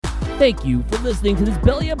Thank you for listening to this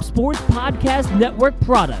Belly Up Sports Podcast Network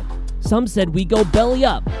product. Some said we go belly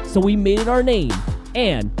up, so we made it our name,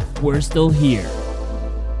 and we're still here.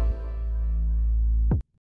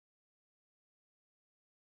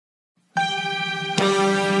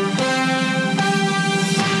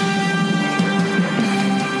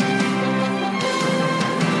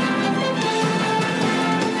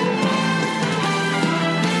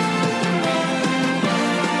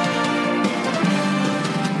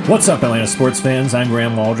 What's up, Atlanta sports fans? I'm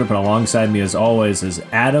Graham Waldrop, and alongside me, as always, is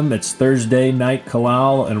Adam. It's Thursday night,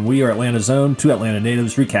 Kalal, and we are Atlanta's own, two Atlanta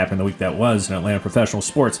natives, recapping the week that was in Atlanta professional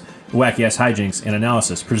sports, wacky-ass hijinks and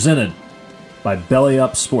analysis, presented by Belly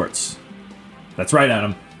Up Sports. That's right,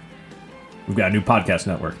 Adam. We've got a new podcast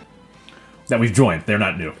network that we've joined. They're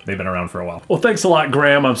not new. They've been around for a while. Well, thanks a lot,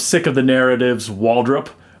 Graham. I'm sick of the narratives, Waldrop.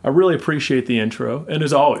 I really appreciate the intro, and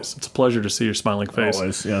as always, it's a pleasure to see your smiling face.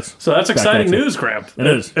 Always, yes. So that's exciting news, Graham. It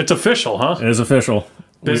is. It's official, huh? It is official.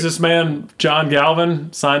 Businessman John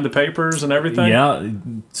Galvin signed the papers and everything?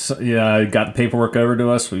 Yeah, got the paperwork over to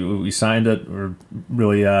us. We signed it. We're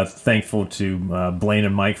really thankful to Blaine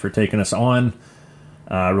and Mike for taking us on.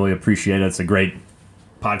 Really appreciate it. It's a great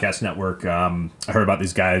podcast network. I heard about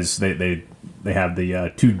these guys. They have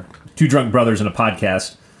the two drunk brothers in a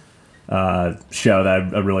podcast show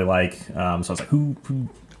that I really like. So I was like, who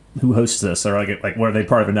hosts this? Or like, what are they,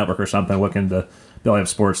 part of a network or something? Look into Belly Up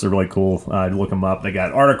Sports. They're really cool. Look them up. They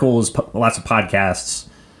got articles, lots of podcasts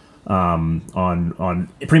on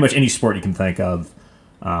pretty much any sport you can think of.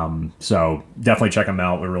 So definitely check them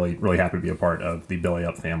out. We're really, really happy to be a part of the Belly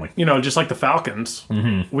Up family. You know, just like the Falcons,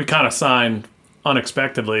 we kind of signed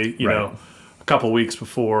unexpectedly, you know, a couple weeks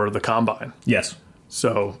before the Combine. Yes.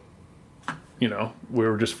 So, you know, we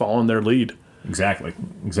were just following their lead. Exactly.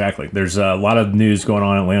 There's a lot of news going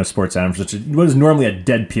on in Atlanta sports, Adam, which was normally a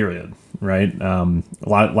dead period, right? A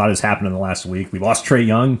lot has happened in the last week. We lost Trae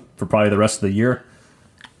Young for probably the rest of the year,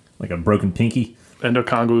 like a broken pinky. And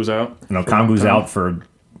Okongwu's out. And Okongwu's out for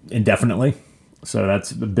indefinitely, so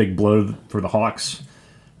that's a big blow for the Hawks.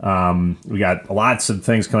 We got lots of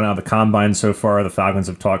things coming out of the Combine so far. The Falcons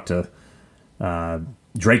have talked to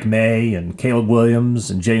Drake May and Caleb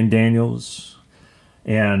Williams and Jaden Daniels.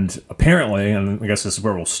 And apparently, and I guess this is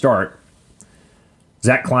where we'll start,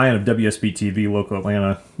 Zach Klein of WSB-TV, local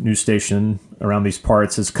Atlanta news station around these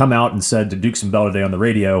parts, has come out and said to Dukes and Bell today on the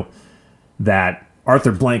radio that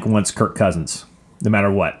Arthur Blank wants Kirk Cousins, no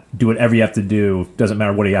matter what. Do whatever you have to do. Doesn't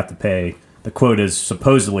matter what you have to pay. The quote is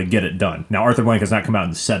supposedly get it done. Now, Arthur Blank has not come out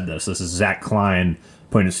and said this. This is Zach Klein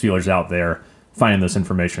putting his feelers out there, finding this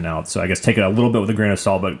information out. So I guess take it a little bit with a grain of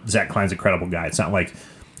salt, but Zach Klein's a credible guy. It's not like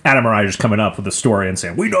Adam or I are just coming up with a story and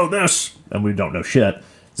saying, we know this, and we don't know shit.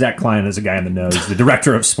 Zach Klein is a guy in the know. He's the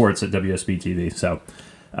director of sports at WSB-TV. So,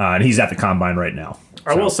 and he's at the Combine right now.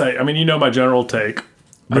 I will say, I mean, you know my general take.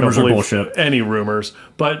 Rumors are bullshit. Any rumors.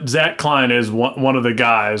 But Zach Klein is one of the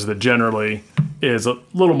guys that generally is a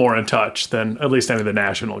little more in touch than at least any of the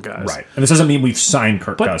national guys. Right. And this doesn't mean we've signed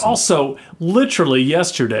Kirk Cousins. But also, literally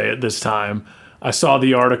yesterday at this time, I saw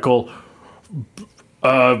the article,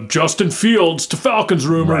 Justin Fields to Falcons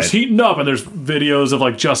rumors heating up. And there's videos of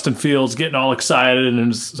like Justin Fields getting all excited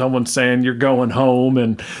and someone saying you're going home.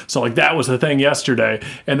 And so like that was the thing yesterday.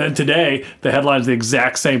 And then today, the headline's the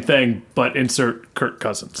exact same thing, but insert Kirk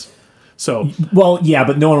Cousins. So, well, yeah,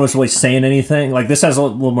 but no one was really saying anything. Like, this has a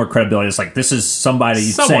little more credibility. It's like, this is somebody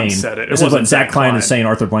Someone saying, said it. This is what Zach Klein is saying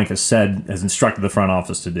Arthur Blank has said, has instructed the front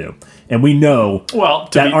office to do. And we know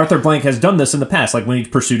that Arthur Blank has done this in the past, like when he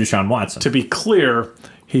pursued Deshaun Watson. To be clear,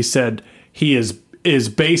 he said he is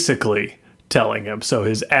basically telling him. So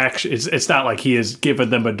his action, it's not like he has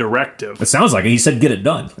given them a directive. It sounds like it. He said, get it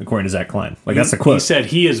done, according to Zach Klein. Like, that's the quote. He said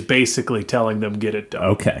he is basically telling them, get it done.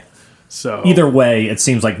 Okay. So either way, it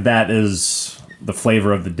seems like that is the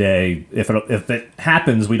flavor of the day. If it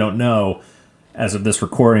happens, we don't know as of this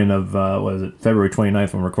recording of, February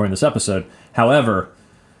 29th when we're recording this episode. However,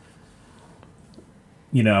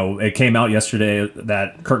 you know, it came out yesterday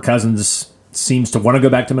that Kirk Cousins seems to want to go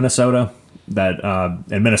back to Minnesota, and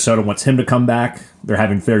Minnesota wants him to come back. They're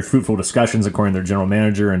having very fruitful discussions, according to their general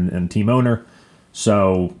manager and team owner.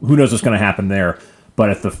 So who knows what's going to happen there. But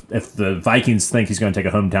if the Vikings think he's going to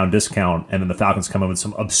take a hometown discount, and then the Falcons come up with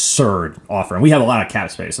some absurd offer, and we have a lot of cap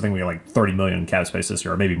space. I think we got like $30 million in cap space this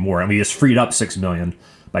year, or maybe more. And we just freed up $6 million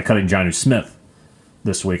by cutting Jonnu Smith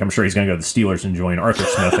this week. I'm sure he's going to go to the Steelers and join Arthur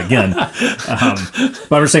Smith again.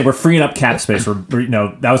 But I'm just saying we're freeing up cap space. We're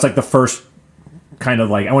that was like the first kind of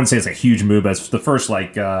like, I wouldn't say it's a huge move, but it's the first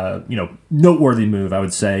like noteworthy move, I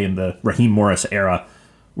would say, in the Raheem Morris era,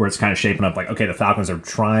 where it's kind of shaping up like, okay, the Falcons are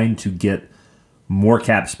trying to get more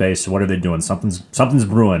cap space. So what are they doing? Something's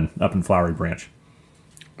brewing up in Flowery Branch.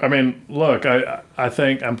 I mean, look, I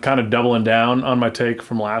think I'm kind of doubling down on my take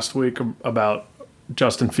from last week about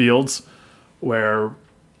Justin Fields, where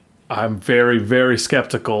I'm very, very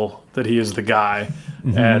skeptical that he is the guy.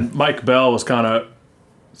 Mm-hmm. And Mike Bell was kind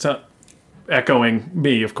of echoing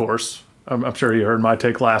me, of course. I'm sure he heard my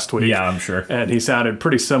take last week. Yeah, I'm sure. And he sounded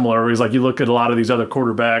pretty similar. He's like, you look at a lot of these other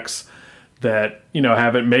quarterbacks that,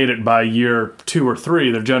 haven't made it by year 2 or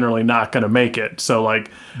 3, they're generally not going to make it. So,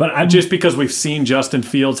 just because we've seen Justin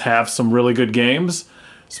Fields have some really good games,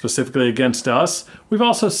 specifically against us, we've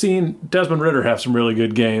also seen Desmond Ridder have some really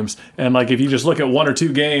good games. And, if you just look at 1 or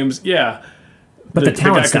 2 games, yeah, but the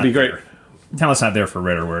talent's guy could be great. The talent's not there for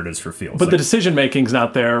Ridder where it is for Fields. But the decision-making's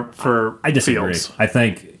not there for I disagree. Fields. I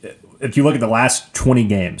think if you look at the last 20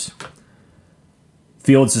 games,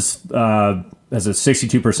 Fields has a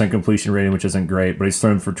 62% completion rating, which isn't great, but he's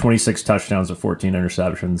thrown for 26 touchdowns and 14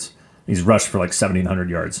 interceptions. He's rushed for 1,700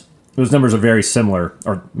 yards. Those numbers are very similar,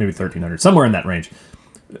 or maybe 1,300, somewhere in that range.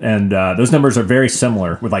 And those numbers are very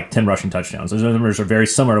similar with 10 rushing touchdowns. Those numbers are very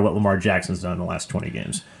similar to what Lamar Jackson's done in the last 20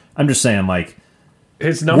 games. I'm just saying,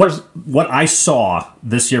 his numbers. What I saw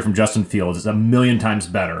this year from Justin Fields is a million times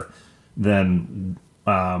better than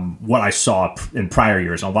what I saw in prior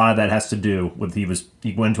years. And a lot of that has to do with he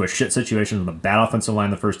went into a shit situation with a bad offensive line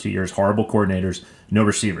the first 2 years, horrible coordinators, no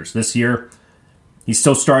receivers. This year, he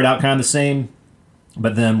still started out kind of the same,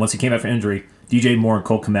 but then once he came back from injury, DJ Moore and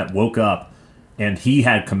Cole Kmet woke up, and he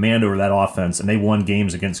had command over that offense, and they won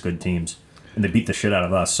games against good teams, and they beat the shit out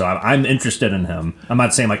of us. So I'm interested in him. I'm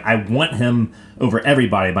not saying I want him over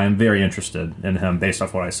everybody, but I'm very interested in him based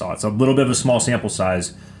off what I saw. It's a little bit of a small sample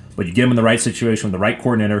size, but you get him in the right situation with the right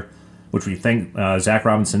coordinator, which we think Zach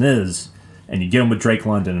Robinson is, and you get him with Drake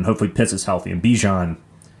London, and hopefully Pitts is healthy, and Bijan,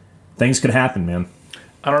 things could happen, man.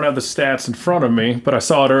 I don't have the stats in front of me, but I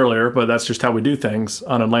saw it earlier, but that's just how we do things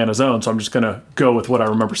on Atlanta Zone, so I'm just going to go with what I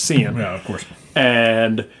remember seeing. Yeah, of course.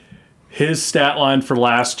 And his stat line for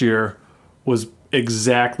last year was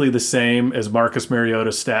exactly the same as Marcus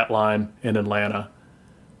Mariota's stat line in Atlanta.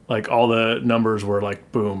 All the numbers were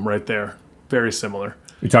boom, right there. Very similar.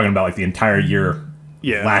 You're talking about the entire year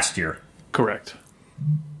last year. Correct.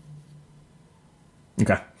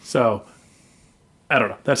 Okay. So, I don't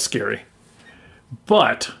know. That's scary.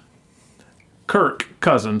 But Kirk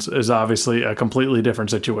Cousins is obviously a completely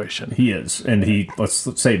different situation. He is. And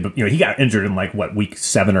let's say, he got injured in week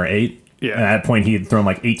 7 or 8. Yeah. And at that point, he had thrown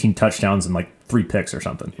 18 touchdowns and 3 picks or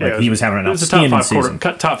something. Yeah, he was having an outstanding season.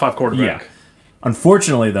 Top 5 quarterback. Yeah.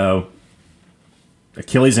 Unfortunately, though,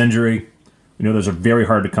 Achilles injury, those are very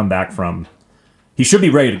hard to come back from. He should be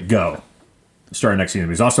ready to go starting next season.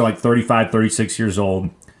 He's also 35, 36 years old.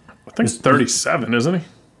 I think he's 37, isn't he?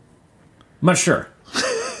 I'm not sure.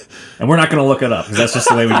 And we're not going to look it up because that's just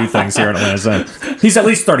the way we do things here at Atlanta Zone. He's at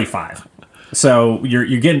least 35. So you're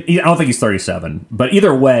getting, I don't think he's 37. But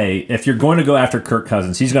either way, if you're going to go after Kirk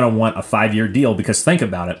Cousins, he's going to want a 5-year deal because think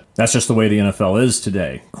about it. That's just the way the NFL is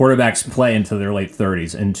today. Quarterbacks play into their late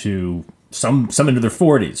 30s, into some into their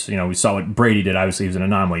 40s. We saw what Brady did. Obviously, he was an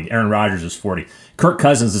anomaly. Aaron Rodgers is 40. Kirk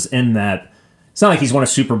Cousins is in that. It's not like he's won a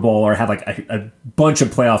Super Bowl or had a bunch of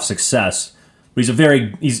playoff success. But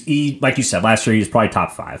he's like you said, last year he was probably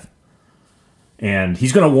top 5. And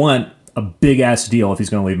he's going to want a big-ass deal if he's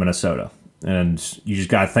going to leave Minnesota. And you just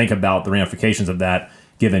got to think about the ramifications of that,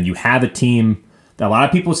 given you have a team that a lot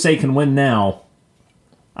of people say can win now.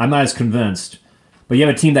 I'm not as convinced. But you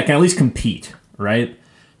have a team that can at least compete, right?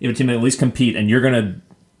 You have a team that at least compete, and you're going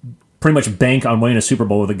to pretty much bank on winning a Super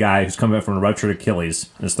Bowl with a guy who's coming back from a ruptured Achilles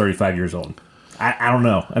and is 35 years old. I don't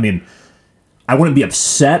know. I mean, I wouldn't be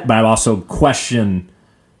upset, but I also question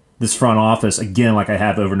this front office again, like I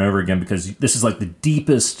have over and over again, because this is the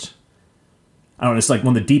deepest. I don't know. It's one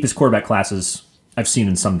of the deepest quarterback classes I've seen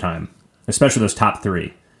in some time, especially those top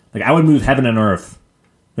 3. I would move heaven and earth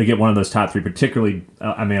to get one of those top 3. Particularly,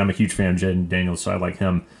 I'm a huge fan of Jaden Daniels, so I like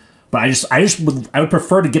him. But I would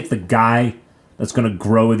prefer to get the guy that's going to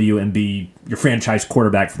grow with you and be your franchise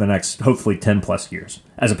quarterback for the next hopefully 10 plus years,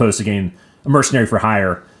 as opposed to getting a mercenary for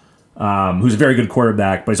hire. Who's a very good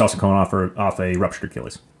quarterback, but he's also coming off a ruptured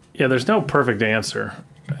Achilles. Yeah, there's no perfect answer,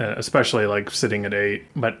 especially sitting at 8.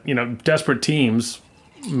 But, desperate teams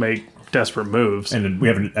make desperate moves. And we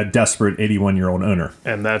have a desperate 81-year-old owner.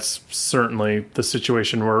 And that's certainly the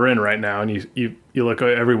situation we're in right now. And you look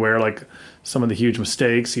everywhere, some of the huge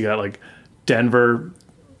mistakes. You got, Denver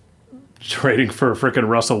trading for frickin'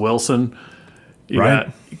 Russell Wilson. You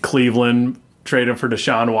got Cleveland trading for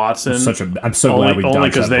Deshaun Watson. I'm so glad we dodged only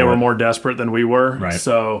because that they bullet. were more desperate than we were. Right.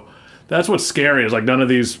 So that's what's scary is like none of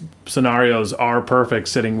these scenarios are perfect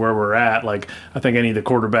sitting where we're at. Like I think any of the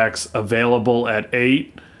quarterbacks available at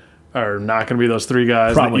 8 are not going to be those 3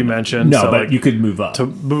 guys that you mentioned. No, so but like, you could move up. To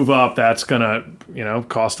move up, that's going to,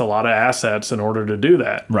 cost a lot of assets in order to do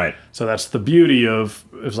that. Right. So that's the beauty of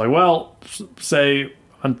it's like, well, say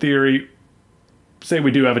on theory, say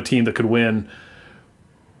we do have a team that could win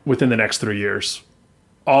within the next 3 years.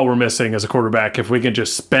 All we're missing is a quarterback. If we can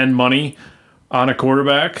just spend money on a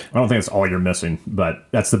quarterback. I don't think that's all you're missing, but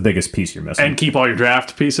that's the biggest piece you're missing. And keep all your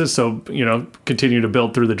draft pieces, so, continue to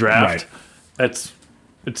build through the draft. Right.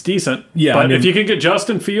 It's decent. Yeah, but if you can get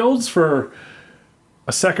Justin Fields for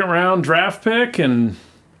a second-round draft pick, and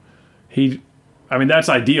that's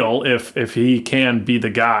ideal if he can be the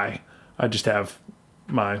guy. I just have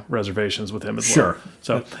my reservations with him as well. Sure.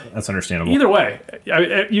 So that's understandable. Either way,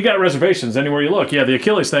 you got reservations anywhere you look. Yeah, the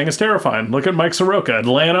Achilles thing is terrifying. Look at Mike Soroka.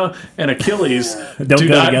 Atlanta and Achilles do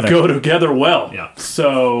not go together well. Yeah.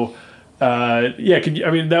 So,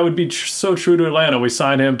 that would be so true to Atlanta. We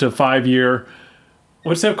signed him to 5-year.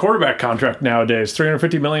 What's that quarterback contract nowadays?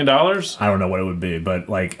 $350 million? I don't know what it would be, but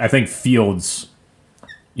I think Fields,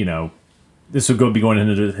 this would be going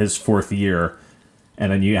into his 4th year.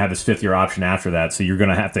 And then you have his 5th year option after that, so you're going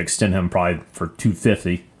to have to extend him probably for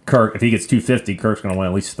 $250. Kirk, if he gets $250, Kirk's going to win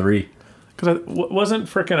at least 3. Because wasn't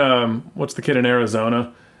freaking what's the kid in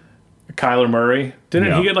Arizona, Kyler Murray?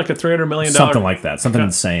 Didn't he get like a $300 million? Something like that, something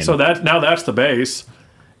insane. So that's the base,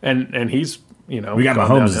 and he's we got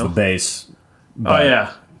Mahomes as the base. Oh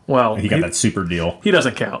yeah, well he got that super deal. He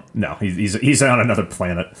doesn't count. No, he's on another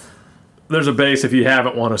planet. There's a base if you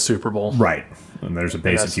haven't won a Super Bowl. Right. And there's a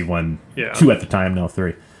base if you won 2 at the time, now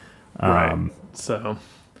 3. Right. So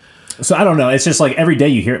I don't know. It's just like every day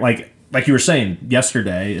you hear like you were saying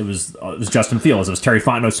yesterday, it was Justin Fields. It was Terry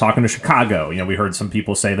Fontenot talking to Chicago. We heard some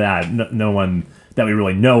people say that. No one that we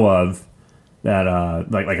really know of that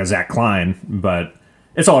like a Zach Klein, but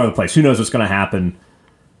it's all over the place. Who knows what's going to happen?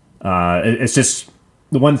 It's just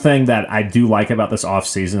the one thing that I do like about this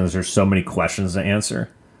offseason is there's so many questions to answer.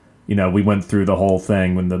 We went through the whole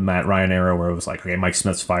thing when the Matt Ryan era where it was like, okay, Mike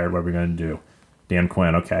Smith's fired. What are we going to do? Dan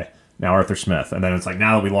Quinn, okay. Now Arthur Smith. And then it's like,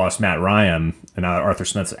 now that we lost Matt Ryan and now that Arthur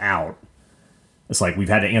Smith's out, it's like we've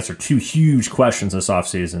had to answer 2 huge questions this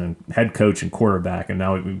offseason, and head coach and quarterback. And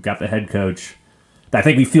now we've got the head coach that I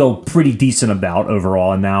think we feel pretty decent about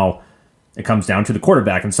overall. And now it comes down to the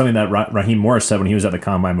quarterback. And something that Raheem Morris said when he was at the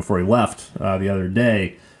Combine before he left the other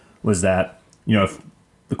day was that, if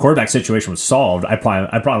the quarterback situation was solved, I'd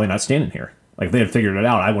probably not standing here. Like, if they had figured it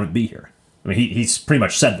out, I wouldn't be here. I mean, he's pretty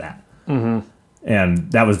much said that. Mm-hmm.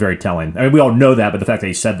 And that was very telling. I mean, we all know that, but the fact that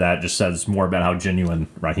he said that just says more about how genuine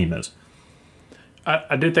Raheem is.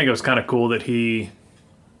 I did think it was kind of cool that he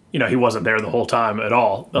wasn't there the whole time at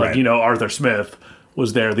all. Like, Right. Arthur Smith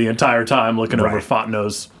was there the entire time looking over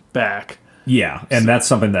Fontenot's back. Yeah, and that's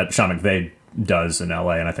something that Sean McVay does in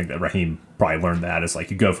LA, and I think that Raheem probably learned that. Is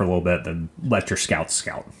like you go for a little bit, then let your scouts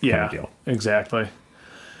scout. Yeah, kind of deal. Exactly.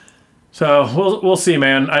 So we'll see,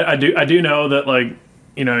 man. I do know that, like,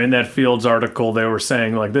 in that Fields article they were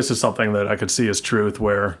saying like this is something that I could see as truth.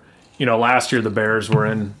 Where last year the Bears were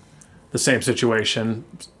in the same situation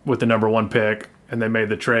with the number 1 pick, and they made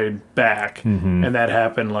the trade back, and that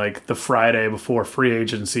happened like the Friday before free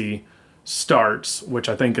agency starts, which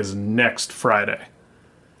I think is next Friday.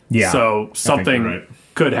 Yeah. So something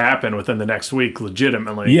could happen within the next week,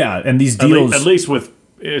 legitimately. Yeah, and these deals, at least with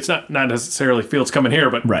it's not necessarily Fields coming here,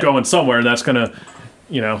 but going somewhere that's going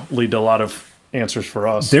to, lead to a lot of answers for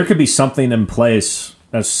us. There could be something in place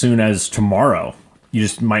as soon as tomorrow. You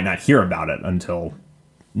just might not hear about it until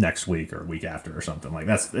next week or week after or something like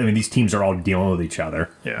that. I mean, these teams are all dealing with each other.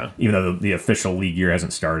 Yeah. Even though the official league year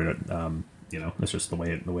hasn't started, it's just the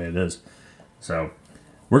way it is. So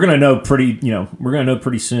we're gonna know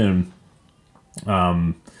pretty soon.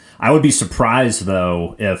 I would be surprised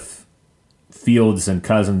though if Fields and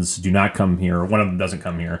Cousins do not come here, or one of them doesn't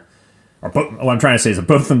come here, or what I'm trying to say is if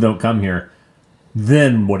both of them don't come here,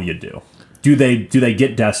 then what do you do? Do they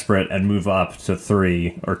get desperate and move up to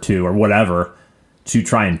 3 or 2 or whatever to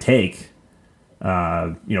try and take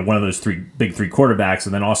one of those big three quarterbacks,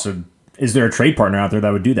 and then also is there a trade partner out there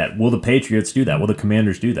that would do that? Will the Patriots do that? Will the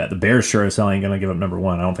Commanders do that? The Bears sure as hell ain't going to give up number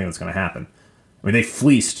 1. I don't think that's going to happen. I mean, they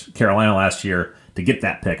fleeced Carolina last year to get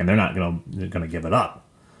that pick, and they're not going to give it up.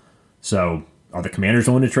 So are the Commanders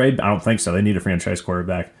willing to trade? I don't think so. They need a franchise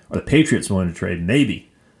quarterback. Are the Patriots willing to trade?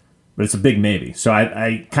 Maybe. But it's a big maybe. So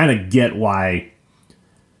I kind of get why,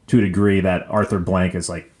 to a degree, that Arthur Blank is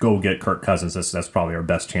like, go get Kirk Cousins. That's probably our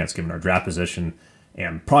best chance given our draft position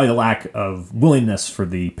and probably the lack of willingness for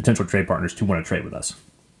the potential trade partners to want to trade with us.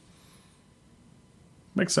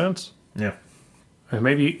 Makes sense. Yeah. And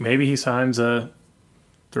maybe he signs a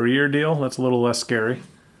 3-year deal. That's a little less scary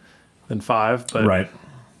than 5, but Right.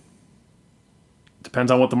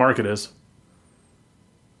 depends on what the market is.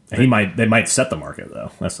 They might set the market,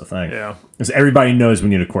 though. That's the thing. Yeah. Because everybody knows we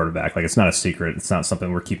need a quarterback. Like, it's not a secret. It's not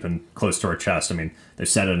something we're keeping close to our chest. I mean, they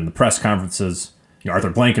said it in the press conferences. Arthur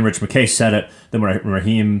Blank and Rich McKay said it. Then when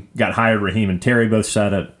Raheem got hired, Raheem and Terry both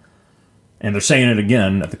said it. And they're saying it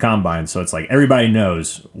again at the Combine. So it's like everybody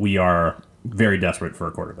knows we are very desperate for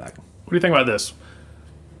a quarterback. What do you think about this?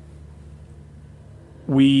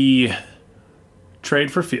 We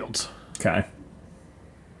trade for Fields. Okay.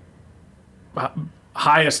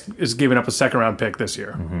 Highest is giving up a second-round pick this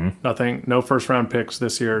year. Nothing, no first-round picks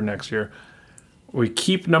this year, next year. We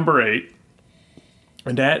keep number 8,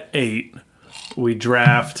 and at 8, we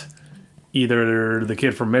draft either the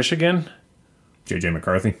kid from Michigan, J.J.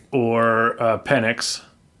 McCarthy. or Penix,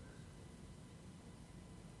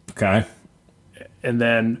 Okay. and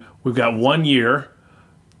then we've got 1 year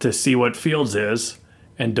to see what Fields is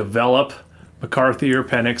and develop McCarthy or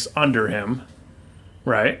Penix under him,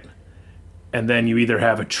 right? And then you either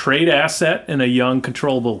have a trade asset in a young,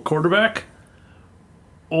 controllable quarterback,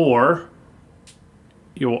 or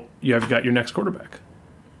you have got your next quarterback.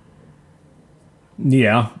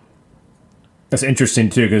 Yeah. That's interesting,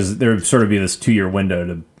 too, because there would sort of be this 2-year window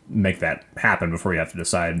to make that happen before you have to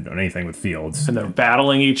decide on anything with Fields. And they're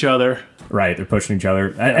battling each other. Right, they're pushing each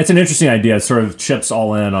other. It's an interesting idea. It sort of chips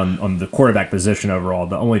all in on the quarterback position overall.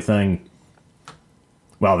 The only thing,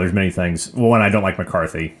 well, there's many things. Well, one, I don't like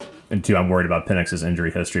McCarthy. And 2, I'm worried about Penix's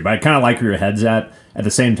injury history. But I kind of like where your head's at. At the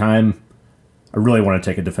same time, I really want to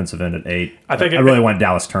take a defensive end at 8. I really want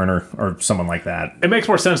Dallas Turner or someone like that. It makes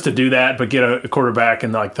more sense to do that, but get a quarterback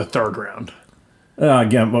in like the 3rd round.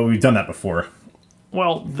 Again, well, we've done that before.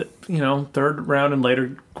 Well, 3rd round and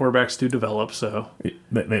later quarterbacks do develop, so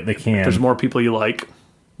They can. there's more people you like.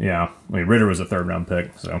 Yeah. I mean, Ritter was a 3rd-round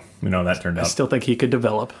pick, so we know how that turned I out. still think he could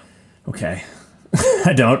develop. Okay.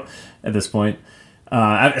 I don't at this point.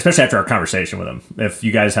 Especially after our conversation with him. If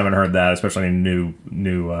you guys haven't heard that, especially new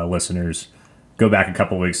listeners, go back a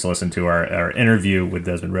couple weeks to listen to our interview with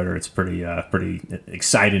Desmond Ritter. It's pretty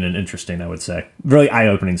exciting and interesting, I would say. Really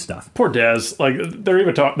eye-opening stuff. Poor Dez. Like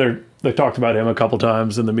they talked about him a couple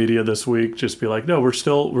times in the media this week. Just be like, no, we're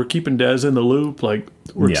keeping Dez in the loop. Like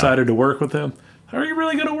we're excited to work with him. Are you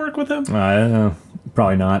really going to work with him?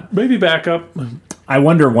 Probably not. Maybe backup. I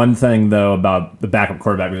wonder one thing, though, about the backup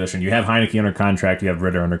quarterback position. You have Heineke under contract. You have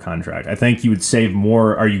Ritter under contract. I think you would save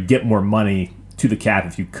more, or you get more money to the cap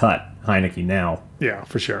if you cut Heineke now. Yeah,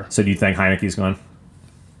 for sure. So do you think Heineke's gone?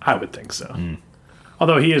 I would think so.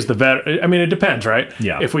 Although he is the vet. I mean, it depends, right?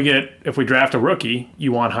 Yeah. If we draft a rookie,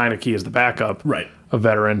 you want Heineke as the backup, Right? A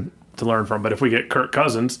veteran to learn from. But if we get Kirk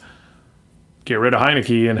Cousins, get rid of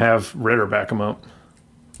Heineke and have Ritter back him up.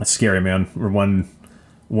 That's scary, man. We're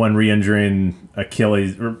one re-injured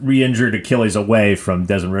Achilles away from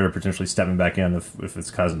Desmond Ritter potentially stepping back in if it's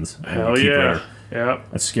Cousins. Hell yeah. Ritter. Yeah.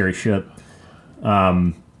 That's scary shit.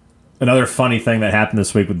 Another funny thing that happened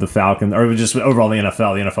this week with the Falcons, or just overall the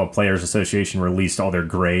NFL Players Association released all their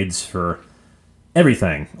grades for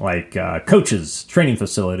everything, like coaches, training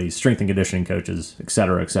facilities, strength and conditioning coaches, et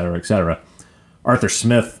cetera, et cetera, et cetera. Arthur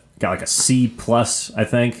Smith got like a C+, I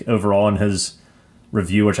think, overall in his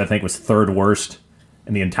review, which I think was 3rd worst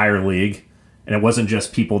in the entire league. And it wasn't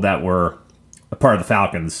just people that were a part of the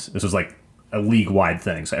Falcons. This was like a league-wide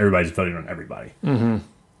thing, so everybody's voting on everybody. Mm-hmm.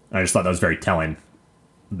 I just thought that was very telling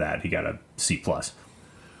that he got a C+.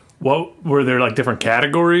 What were there, like different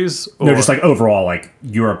categories? No, just like overall, like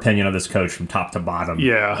your opinion of this coach from top to bottom.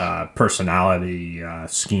 Yeah. Personality,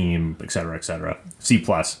 scheme, et cetera, C+. And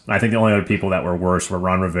I think the only other people that were worse were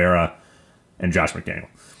Ron Rivera and Josh McDaniel.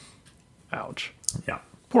 Ouch. Yeah.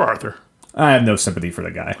 Poor Arthur. I have no sympathy for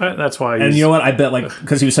the guy. That's why And you know what? I bet, like,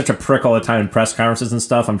 because he was such a prick all the time in press conferences and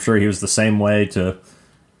stuff, I'm sure he was the same way to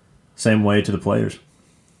the players.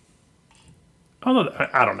 Although,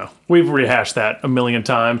 I don't know. We've rehashed that a million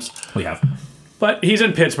times. We have. But he's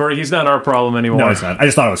in Pittsburgh. He's not our problem anymore. No, it's not. I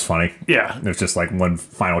just thought it was funny. Yeah. There's just like one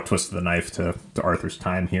final twist of the knife to Arthur's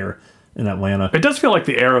time here in Atlanta. It does feel like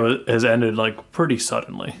the era has ended like pretty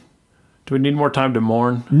suddenly. Do we need more time to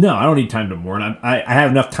mourn? No, I don't need time to mourn. I have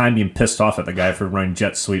enough time being pissed off at the guy for running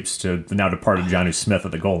jet sweeps to the now departed Johnny Smith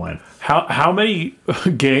at the goal line. How many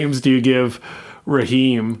games do you give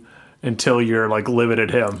Raheem until you're like livid at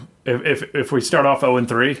him? If we start off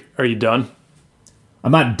 0-3, are you done?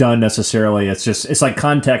 I'm not done necessarily. It's like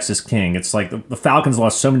context is king. It's like the Falcons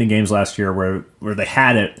lost so many games last year where they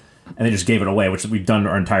had it and they just gave it away, which we've done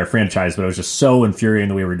our entire franchise, but it was just so infuriating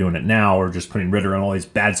the way we're doing it now. We're just putting Ritter in all these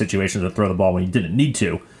bad situations to throw the ball when he didn't need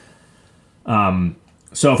to.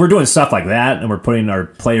 So if we're doing stuff like that and we're putting our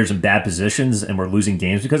players in bad positions and we're losing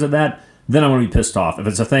games because of that, then I'm going to be pissed off. If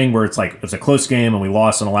it's a thing where it's like it's a close game and we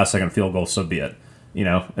lost on a last second field goal, so be it.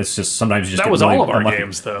 It's just sometimes you just that was really all of our unlucky.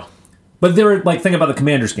 games though. But they were like, think about the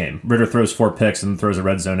Commanders game. Ritter throws 4 picks and throws a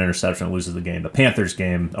red zone interception and loses the game. The Panthers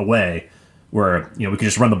game away, where we could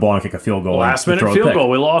just run the ball and kick a field goal. Last and minute throw a field pick. goal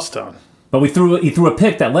we lost on. But he threw a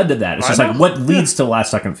pick that led to that. It's just I know. like what leads to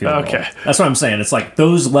last second field goal. Okay. That's what I'm saying. It's like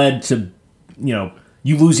those led to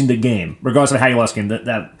you losing the game, regardless of how you lost the game.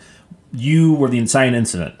 That you were the inciting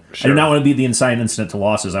incident. Sure. I do not want to be the inciting incident to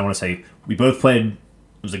losses. I want to say we both played.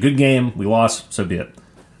 It was a good game. We lost, so be it.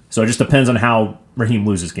 So it just depends on how Raheem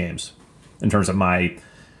loses games in terms of my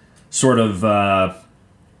sort of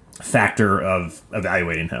factor of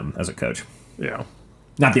evaluating him as a coach. Yeah.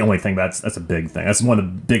 Not the only thing, but that's a big thing. That's one of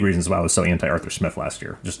the big reasons why I was so anti-Arthur Smith last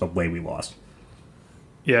year, just the way we lost.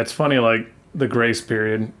 Yeah, it's funny, like, the grace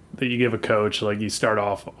period that you give a coach, like, you start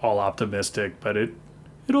off all optimistic, but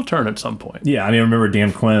it'll turn at some point. Yeah, I remember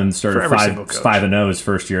Dan Quinn started For every single coach. 5-0 his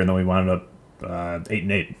first year, and then we wound up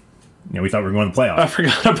 8-8. We thought we were going to the playoffs. I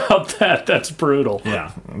forgot about that. That's brutal.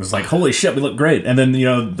 Yeah, it was like, holy shit, we look great. And then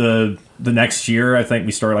the next year, I think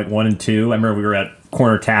we started like 1-2. I remember we were at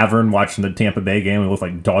Corner Tavern watching the Tampa Bay game. We looked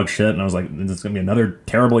like dog shit, and I was like, this is going to be another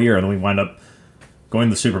terrible year. And then we wind up going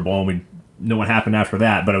to the Super Bowl, and we know what happened after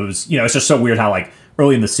that. But it was, it's just so weird how like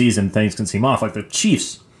early in the season things can seem off. Like the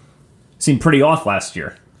Chiefs seemed pretty off last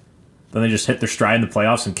year. Then they just hit their stride in the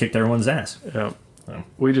playoffs and kicked everyone's ass. Yeah.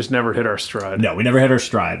 We just never hit our stride. No, we never hit our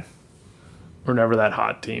stride. We're never that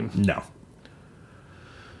hot team. No.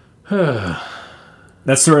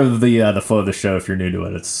 That's sort of the flow of the show if you're new to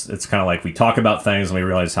it. It's kind of like we talk about things and we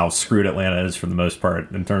realize how screwed Atlanta is for the most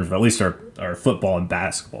part in terms of at least our football and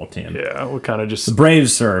basketball team. Yeah, we kind of just... The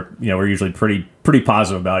Braves are, we're usually pretty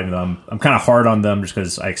positive about them. I'm kind of hard on them just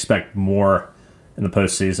because I expect more in the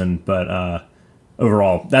postseason. But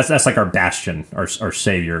overall, that's like our bastion, our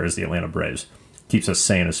savior is the Atlanta Braves. Keeps us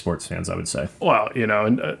sane as sports fans, I would say. Well,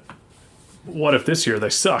 and what if this year they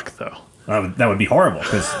suck, though? That would be horrible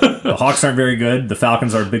because the Hawks aren't very good. The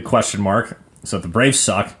Falcons are a big question mark. So if the Braves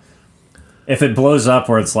suck, if it blows up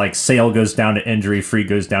where it's like Sale goes down to injury, Freed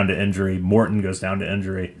goes down to injury, Morton goes down to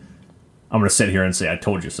injury, I'm going to sit here and say I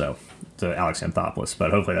told you so to Alex Anthopoulos,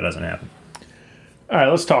 but hopefully that doesn't happen. All right,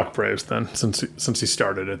 let's talk Braves then, since he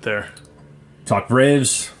started it there. Talk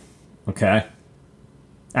Braves. Okay.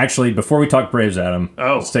 Actually, before we talk Braves, Adam,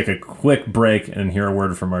 let's take a quick break and hear a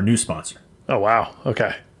word from our new sponsor. Oh, wow.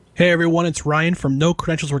 Okay. Hey everyone, it's Ryan from No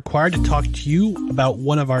Credentials Required to talk to you about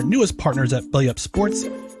one of our newest partners at Belly Up Sports,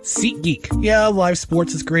 SeatGeek. Yeah, live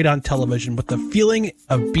sports is great on television, but the feeling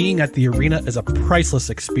of being at the arena is a priceless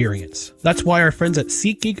experience. That's why our friends at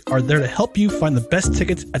SeatGeek are there to help you find the best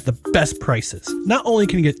tickets at the best prices. Not only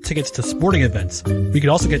can you get tickets to sporting events, but you can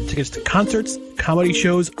also get tickets to concerts, comedy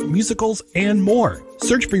shows, musicals, and more.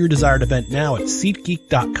 Search for your desired event now at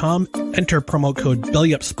SeatGeek.com, enter promo code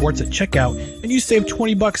BellyUpSports at checkout, and you save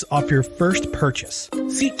 $20 off your first purchase.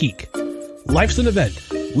 SeatGeek. Life's an event.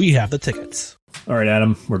 We have the tickets. All right,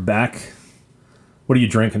 Adam, we're back. What are you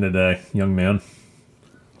drinking today, young man?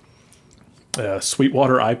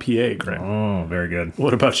 Sweetwater IPA, Graham. Oh, very good.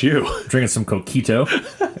 What about you? Drinking some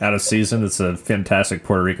Coquito out of season. It's a fantastic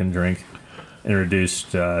Puerto Rican drink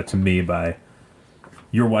introduced to me by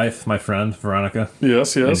your wife, my friend, Veronica.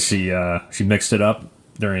 Yes. And she mixed it up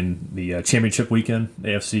during the championship weekend,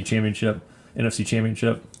 NFC championship, NFC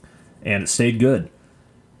championship, and it stayed good.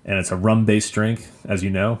 And it's a rum-based drink, as you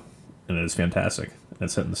know, and it is fantastic.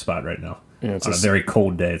 It's hitting the spot right now on a very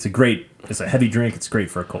cold day. It's a heavy drink. It's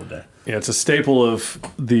great for a cold day. Yeah, it's a staple of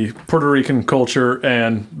the Puerto Rican culture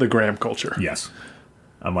and the Graham culture. Yes.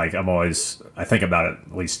 I think about it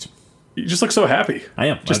at least. You just look so happy. I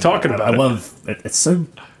am. Just talking about it. I love it. It's so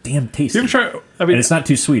damn tasty. You ever try, and it's not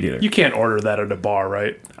too sweet either. You can't order that at a bar,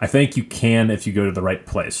 right? I think you can if you go to the right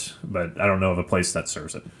place, but I don't know of a place that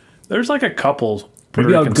serves it. There's like a couple Puerto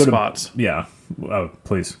Rican spots. Yeah. Oh,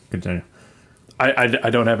 please continue. I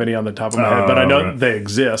don't have any on the top of my head, but I know they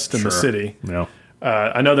exist in the city. Yeah.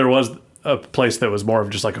 I know there was a place that was more of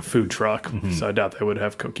just like a food truck, so I doubt they would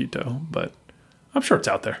have Coquito, but I'm sure it's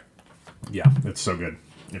out there. Yeah, it's so good.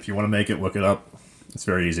 If you want to make it, look it up. It's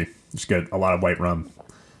very easy. Just get a lot of white rum.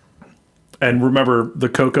 And remember the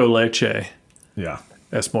coco leche. Yeah.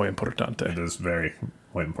 Es muy importante. It is very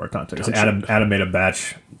muy importante. So Adam made a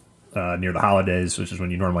batch near the holidays, which is when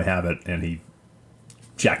you normally have it, and he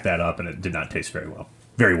jacked that up, and it did not taste very well.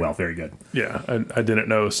 Very well, very good. Yeah, I didn't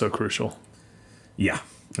know it was so crucial. Yeah.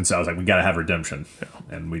 And so I was like, we got to have redemption.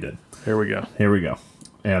 Yeah. And we did. Here we go.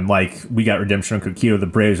 And like we got redemption on Coquito, the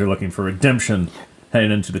Braves are looking for redemption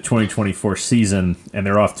heading into the 2024 season, and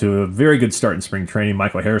they're off to a very good start in spring training.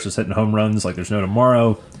 Michael Harris is hitting home runs like there's no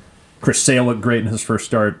tomorrow. Chris Sale looked great in his first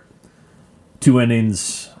start. 2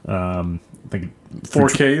 innings. I think 4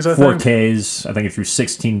 Ks, I think. 4 Ks. I think he threw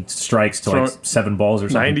 16 strikes to like 7 balls or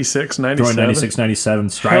something. 96, 97. Throwing 96, 97.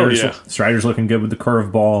 Strider's looking good with the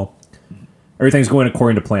curveball. Everything's going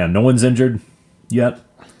according to plan. No one's injured yet.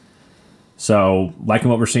 So, liking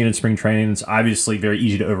what we're seeing in spring training. It's obviously very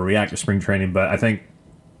easy to overreact to spring training, but I think,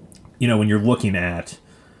 when you're looking at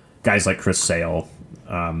guys like Chris Sale,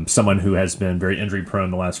 someone who has been very injury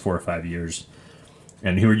prone the last 4 or 5 years,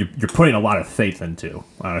 and who you're putting a lot of faith into,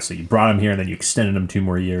 honestly. You brought him here and then you extended him 2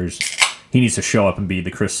 more years. He needs to show up and be the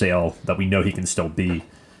Chris Sale that we know he can still be.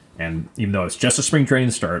 And even though it's just a spring training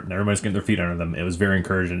start and everybody's getting their feet under them, it was very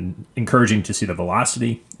encouraging to see the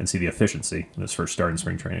velocity and see the efficiency in his first start in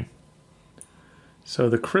spring training. So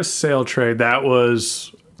the Chris Sale trade, that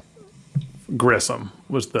was Grissom.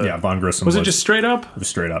 Von Grissom. Was it just straight up? It was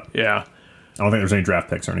straight up. Yeah. I don't think there's any draft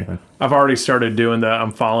picks or anything. I've already started doing that.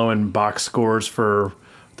 I'm following box scores for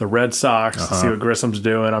the Red Sox to see what Grissom's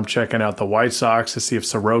doing. I'm checking out the White Sox to see if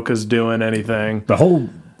Soroka's doing anything.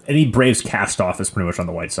 Any Braves cast off is pretty much on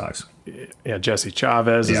the White Sox. Yeah, Jesse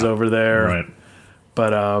Chavez is over there. Right.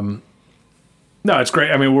 But no, it's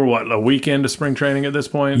great. I mean, we're a week into spring training at this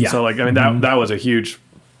point. Yeah. So that was a huge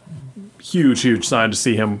sign to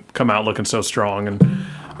see him come out looking so strong. And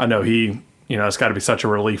I know it's got to be such a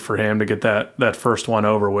relief for him to get that first one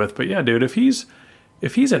over with. But yeah, dude, if he's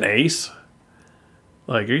an ace,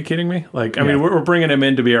 like, are you kidding me? Like, I mean, we're bringing him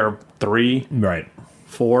in to be our 3, right,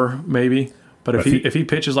 4 maybe. But if he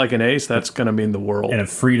pitches like an ace, that's going to mean the world. And if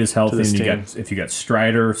Fried is healthy, and if you got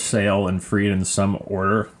Strider, Sale, and Fried in some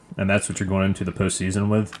order, and that's what you're going into the postseason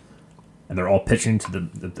with, and they're all pitching to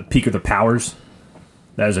the peak of their powers,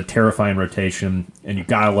 that is a terrifying rotation. And you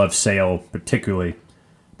gotta love Sale, particularly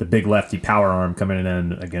the big lefty power arm coming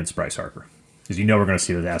in against Bryce Harper, because we're going to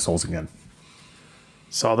see those assholes again.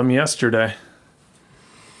 Saw them yesterday.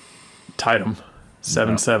 Tied them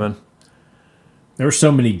 7-7. There were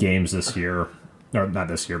so many games this year, or not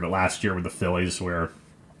this year, but last year with the Phillies, where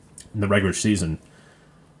in the regular season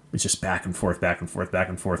it's just back and forth,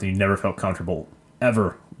 and you never felt comfortable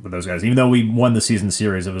ever with those guys. Even though we won the season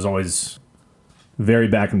series, it was always very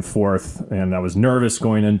back and forth, and I was nervous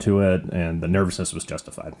going into it, and the nervousness was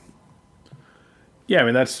justified. Yeah, I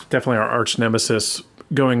mean, that's definitely our arch nemesis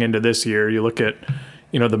going into this year. You look at,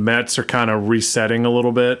 the Mets are kind of resetting a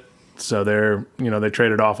little bit. So they're, they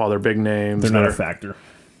traded off all their big names. They're not a factor.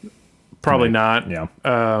 Probably not. Yeah.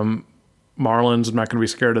 Marlins, I'm not going to be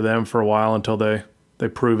scared of them for a while until they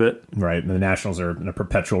prove it. Right. And the Nationals are in a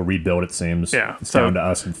perpetual rebuild, it seems. Yeah. It's down to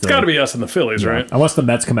us and Philly. It's got to be us and the Phillies, right? Unless the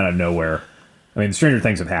Mets come out of nowhere. I mean, stranger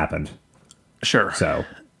things have happened. Sure. So,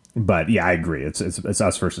 but yeah, I agree. It's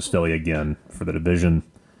us versus Philly again for the division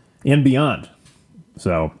and beyond.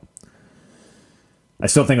 So, I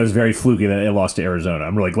still think it was very fluky that they lost to Arizona.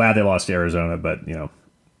 I'm really glad they lost to Arizona, but,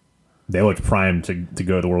 they looked primed to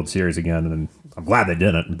go to the World Series again, and I'm glad they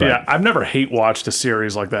didn't. But, yeah, I've never watched a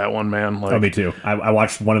series like that one, man. Me too. I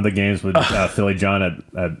watched one of the games with Philly John at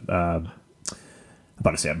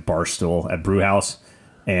Barstool at Brewhouse,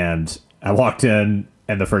 and I walked in,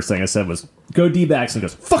 and the first thing I said was, "Go D-backs," and he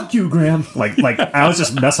goes, "Fuck you, Graham." Like I was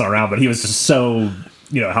just messing around, but he was just so,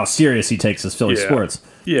 how serious he takes his Philly sports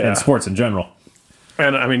and sports in general.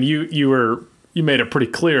 And I mean, you made it pretty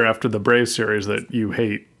clear after the Braves series that you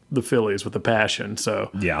hate the Phillies with a passion.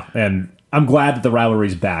 So yeah, and I'm glad that the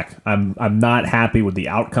rivalry's back. I'm not happy with the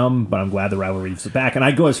outcome, but I'm glad the rivalry's back. And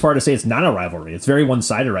I go as far to say it's not a rivalry. It's very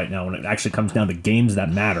one-sided right now when it actually comes down to games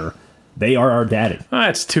that matter. They are our daddy.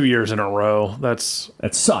 It's 2 years in a row. It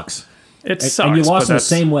sucks. It sucks. And you lost in the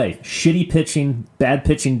same way. Shitty pitching, bad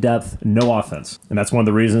pitching depth, no offense. And that's one of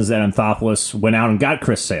the reasons that Anthopoulos went out and got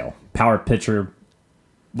Chris Sale, power pitcher,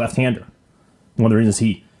 left-hander. One of the reasons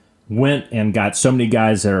he went and got so many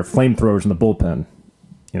guys that are flamethrowers in the bullpen.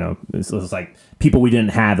 It's like people we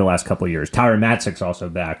didn't have the last couple of years. Tyler Matzek's also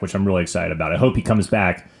back, which I'm really excited about. I hope he comes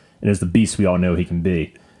back and is the beast we all know he can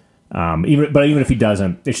be. Even if he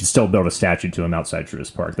doesn't, they should still build a statue to him outside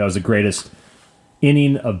Truist Park. That was the greatest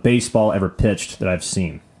inning of baseball ever pitched that I've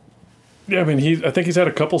seen. Yeah, I mean, I think he's had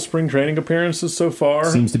a couple spring training appearances so far.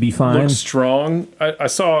 Seems to be fine. Looks strong. I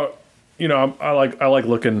saw, I like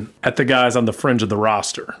looking at the guys on the fringe of the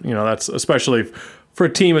roster. That's especially for a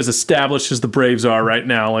team as established as the Braves are right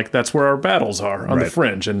now. Like, that's where our battles are, on the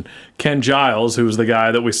fringe. And Ken Giles, who was the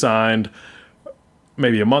guy that we signed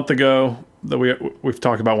maybe a month ago, that we've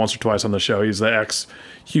talked about once or twice on the show. He's the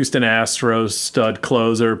ex-Houston Astros stud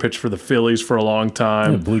closer, pitched for the Phillies for a long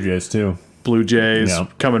time. Yeah, Blue Jays, too. Blue Jays,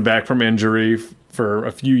 coming back from injury, for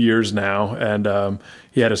a few years now, and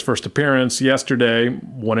he had his first appearance yesterday.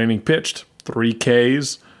 1 inning pitched, 3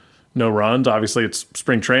 Ks, no runs. Obviously, it's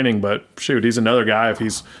spring training, but shoot, he's another guy. If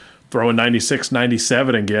he's throwing 96,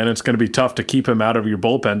 97 again, it's going to be tough to keep him out of your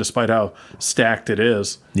bullpen, despite how stacked it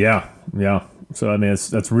is. Yeah. So I mean,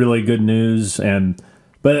 that's really good news,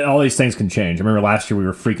 but all these things can change. I remember last year we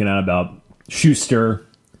were freaking out about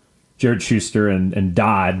Jared Schuster, and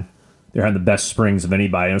Dodd. They're having the best springs of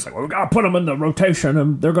anybody. And it's like, well, we got to put them in the rotation,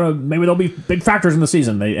 and maybe they'll be big factors in the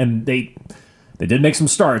season. They did make some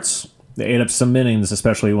starts. They ate up some innings,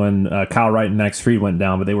 especially when Kyle Wright and Max Fried went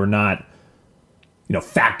down, but they were not,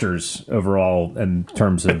 factors overall in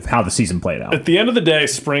terms of how the season played out. At the end of the day,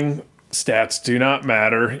 spring stats do not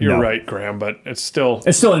matter. You're right, Graham, but it's still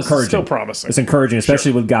encouraging. It's still promising. It's encouraging,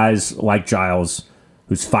 especially with guys like Giles,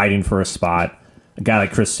 who's fighting for a spot. A guy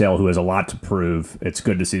like Chris Sale, who has a lot to prove. It's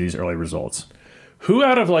good to see these early results. Who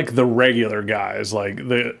out of the regular guys, like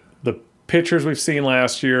the pitchers we've seen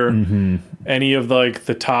last year, any of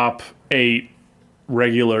the top 8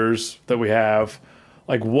 regulars that we have,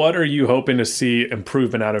 what are you hoping to see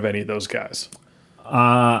improvement out of any of those guys?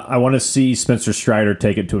 I want to see Spencer Strider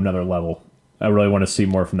take it to another level. I really want to see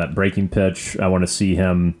more from that breaking pitch. I want to see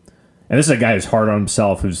him, and this is a guy who's hard on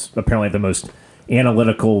himself, who's apparently the most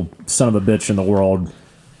analytical son of a bitch in the world,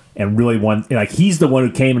 and really he's the one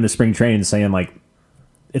who came into spring training saying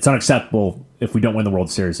it's unacceptable if we don't win the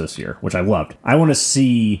World Series this year, which I loved. I want to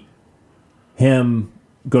see him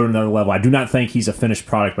go to another level. I do not think he's a finished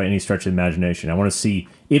product by any stretch of the imagination. I want to see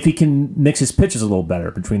if he can mix his pitches a little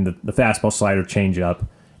better between the fastball, slider, changeup,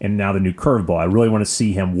 and now the new curveball. I really want to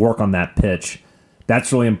see him work on that pitch.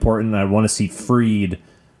 That's really important. I want to see Fried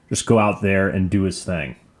just go out there and do his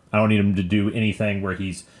thing. I don't need him to do anything where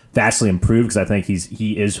he's vastly improved, because I think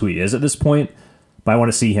he is who he is at this point. But I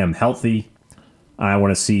want to see him healthy. I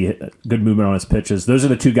want to see good movement on his pitches. Those are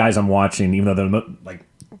the 2 guys I'm watching, even though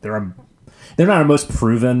they're not our most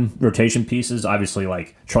proven rotation pieces. Obviously,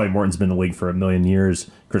 Charlie Morton's been in the league for a million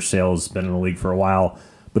years. Chris Sale's been in the league for a while.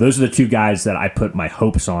 But those are the 2 guys that I put my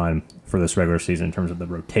hopes on for this regular season in terms of the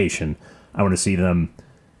rotation. I want to see them,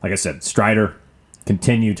 like I said, Strider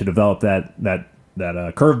continue to develop that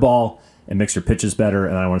curveball and mix your pitches better,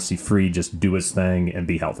 and I want to see Fried just do his thing and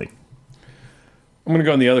be healthy. I'm going to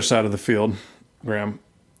go on the other side of the field, Graham.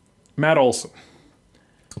 Matt Olson.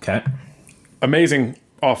 Okay. Amazing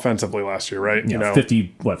offensively last year, right?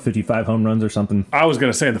 55 home runs or something? I was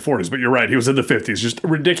going to say in the 40s, but you're right. He was in the 50s. Just a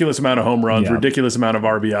ridiculous amount of home runs, ridiculous amount of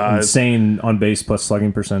RBIs. Insane on-base plus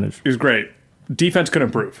slugging percentage. He was great. Defense could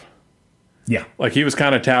improve. Yeah. He was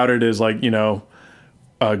kind of touted as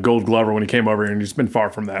Gold Glover when he came over here, and he's been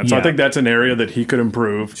far from that. So I think that's an area that he could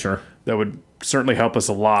improve. Sure. That would certainly help us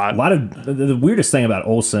a lot. A lot of the weirdest thing about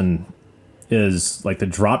Olson is the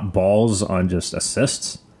drop balls on just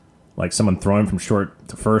assists. Someone throwing from short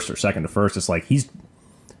to first or second to first. It's he's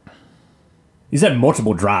had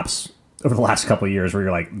multiple drops over the last couple of years where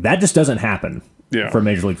you're that just doesn't happen for a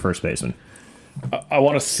major league first baseman. I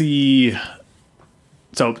want to see.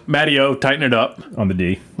 So Matty O, tighten it up on the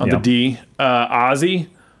D. The D. Ozzy,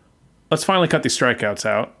 let's finally cut these strikeouts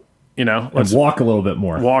out. Let's walk a little bit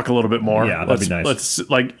more. Yeah, that'd be nice. Let's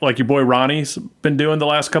like your boy Ronnie's been doing the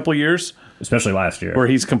last couple of years, especially last year, where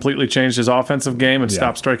he's completely changed his offensive game and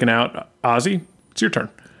stopped striking out. Ozzy, it's your turn.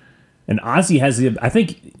 And Ozzy has I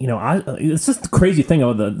think it's just the crazy thing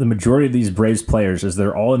about the majority of these Braves players is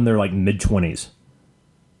they're all in their mid-20s.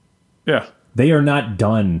 Yeah, they are not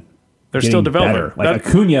done. They're still developing. Better.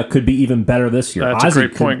 Acuna could be even better this year. That's Ozzy a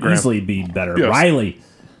great point, could easily be better. Yes. Riley,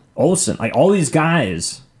 Olsen, all these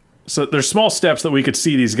guys. So there's small steps that we could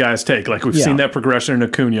see these guys take. We've seen that progression in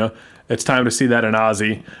Acuna. It's time to see that in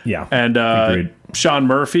Ozzy. Yeah. And agreed. Sean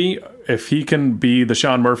Murphy, if he can be the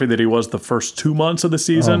Sean Murphy that he was the first 2 months of the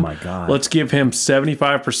season, oh my God. Let's give him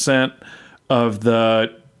 75% of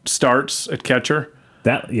the starts at catcher.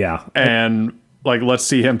 And let's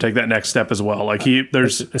see him take that next step as well.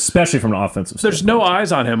 There's especially from an offensive standpoint. There's no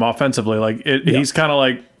eyes on him offensively. He's kind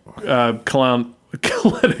of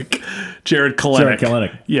Jared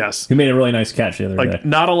Kelenic. Yes. He made a really nice catch the other day.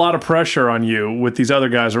 Not a lot of pressure on you with these other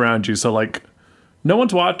guys around you. So, no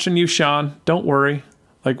one's watching you, Sean. Don't worry.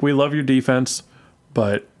 We love your defense.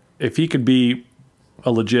 But if he could be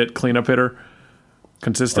a legit cleanup hitter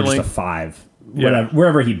consistently. Or just a 5.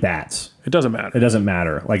 Wherever he bats. It doesn't matter. It doesn't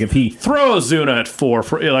matter. If he... Throw Ozuna at 4.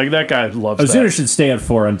 That guy loves Ozuna should stay at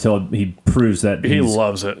 4 until he proves that he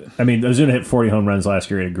loves it. I mean, Ozuna hit 40 home runs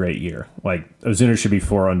last year. He had a great year. Ozuna should be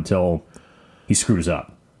 4 until he screws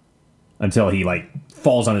up. Until he,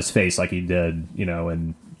 falls on his face like he did,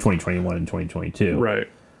 in 2021 and 2022. Right.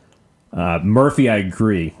 Murphy, I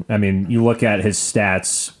agree. I mean, you look at his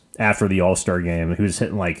stats after the All-Star game, he was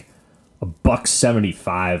hitting like a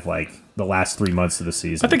 $175 like the last 3 months of the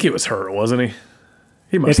season. I think he was hurt, wasn't he?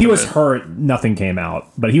 If he was hurt, nothing came out.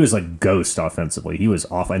 But he was like ghost offensively. He was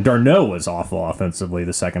awful. And Darno was awful offensively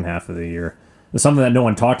the second half of the year. It's something that no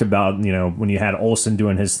one talked about, when you had Olsen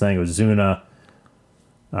doing his thing. It was Zuna,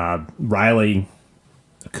 Riley,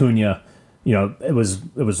 Acuna. It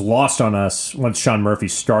was lost on us once Sean Murphy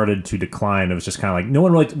started to decline. It was just kind of like no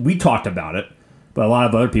one really. We talked about it, but a lot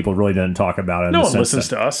of other people really didn't talk about it. No one listens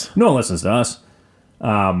to us. No one listens to us. But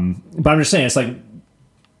I'm just saying, it's like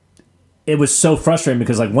it was so frustrating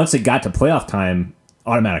because like once it got to playoff time,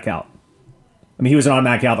 automatic out. I mean, he was an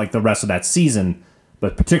automatic out like the rest of that season,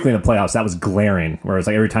 but particularly in the playoffs, that was glaring. Whereas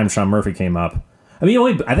like every time Sean Murphy came up, I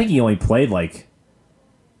mean, I think he only played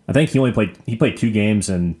 2 games,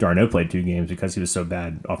 and Darno played 2 games because he was so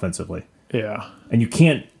bad offensively. Yeah. And you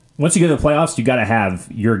can't, once you get to the playoffs, you got to have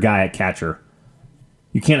your guy at catcher.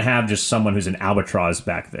 You can't have just someone who's an albatross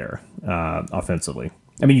back there offensively.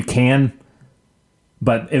 I mean, you can,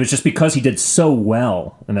 but it was just because he did so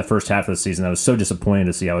well in the first half of the season. I was so disappointed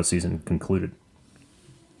to see how his season concluded.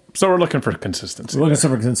 So we're looking for consistency. We're looking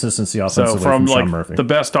for consistency offensively from Sean like Murphy. The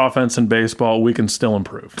best offense in baseball, we can still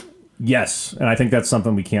improve. Yes, and I think that's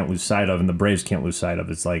something we can't lose sight of, and the Braves can't lose sight of.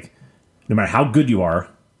 It's like, no matter how good you are,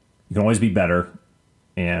 you can always be better,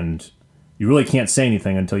 and you really can't say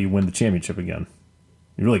anything until you win the championship again.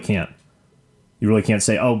 You really can't. You really can't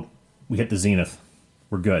say, oh, we hit the zenith.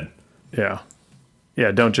 We're good. Yeah.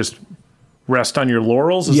 Yeah, don't just rest on your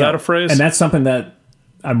laurels. Is that a phrase? And that's something that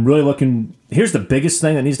I'm really looking... Here's the biggest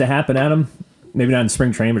thing that needs to happen, Adam. Maybe not in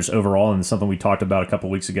spring training, but just overall, and it's something we talked about a couple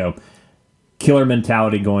weeks ago. Killer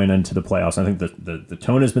mentality going into the playoffs. I think the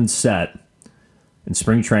tone has been set in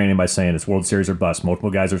spring training by saying it's World Series or bust.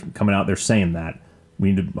 Multiple guys are coming out there saying that.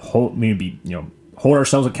 We need to hold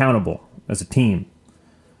ourselves accountable as a team.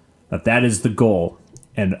 That is the goal.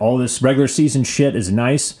 And all this regular season shit is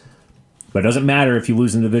nice, but it doesn't matter if you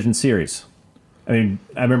lose in the division series. I mean,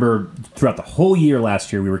 I remember throughout the whole year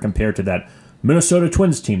last year, we were compared to that Minnesota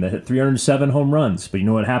Twins team that hit 307 home runs. But you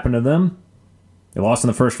know what happened to them? They lost in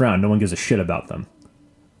the first round. No one gives a shit about them.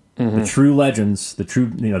 Mm-hmm. The true legends,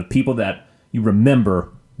 the people that you remember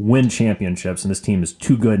win championships, and this team is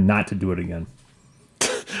too good not to do it again.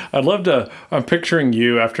 I'd love to. I'm picturing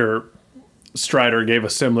you after Strider gave a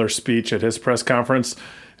similar speech at his press conference.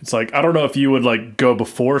 It's like, I don't know if you would like go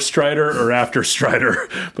before Strider or after Strider,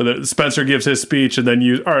 but Spencer gives his speech and then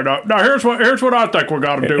you, all right, now here's what I think we're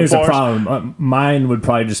going to do, Here's boys. a problem. Mine would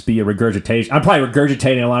probably just be a regurgitation. I'm probably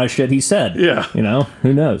regurgitating a lot of shit he said. Yeah.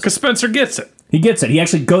 Who knows? Because Spencer gets it. He gets it. He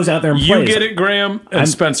actually goes out there and plays. You get it, Graham, and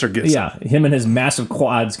Spencer gets it. Yeah, him and his massive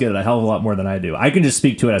quads get it a hell of a lot more than I do. I can just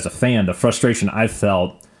speak to it as a fan, the frustration I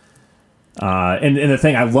felt. And the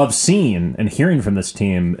thing I love seeing and hearing from this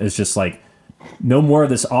team is just like, no more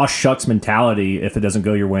of this aw shucks mentality if it doesn't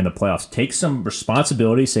go your way in the playoffs. Take some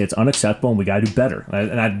responsibility, say it's unacceptable, and we got to do better.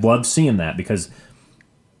 And I love seeing that because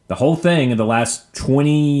the whole thing in the last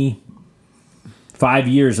 25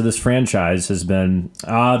 years of this franchise has been,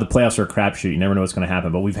 the playoffs are a crapshoot. You never know what's going to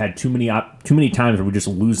happen. But we've had too many times where we just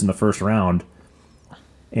lose in the first round.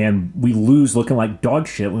 And we lose looking like dog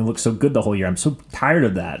shit when we look so good the whole year. I'm so tired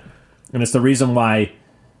of that. And it's the reason why,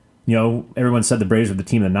 everyone said the Braves were the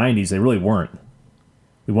team in the 90s. They really weren't.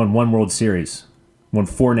 We won 1 World Series, won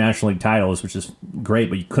 4 National League titles, which is great,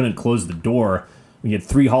 but you couldn't close the door. We had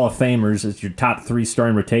 3 Hall of Famers as your top 3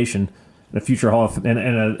 starting rotation, and a future Hall of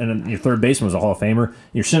and your third baseman was a Hall of Famer.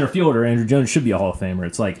 Your center fielder, Andrew Jones, should be a Hall of Famer.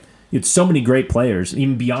 It's like you had so many great players,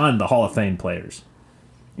 even beyond the Hall of Fame players,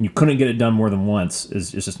 and you couldn't get it done more than once.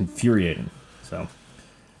 It's just infuriating. So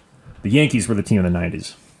the Yankees were the team in the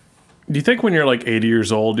 90s. Do you think when you're like 80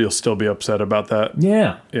 years old, you'll still be upset about that?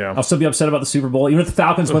 Yeah. Yeah. I'll still be upset about the Super Bowl. Even if the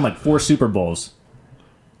Falcons win like 4 Super Bowls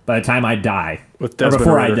by the time I die, or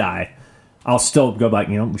before I die, I'll still go back,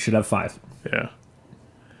 we should have 5. Yeah.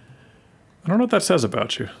 I don't know what that says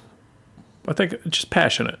about you. I think it's just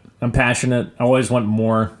passionate. I'm passionate. I always want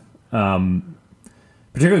more.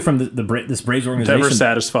 Particularly from this Braves organization. Never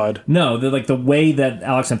satisfied. No, the way that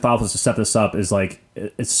Alex Anthopoulos has set this up is like,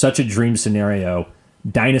 it's such a dream scenario.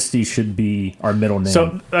 Dynasty should be our middle name.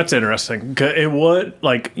 So that's interesting. It would,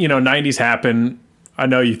 90s happen. I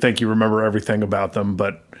know you think you remember everything about them,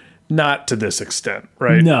 but not to this extent,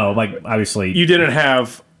 right? No, obviously. You didn't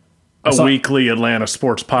have a weekly Atlanta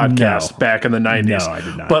sports podcast back in the 90s. No, I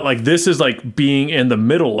did not. But this is being in the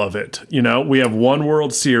middle of it. We have 1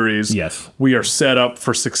 World Series. Yes. We are set up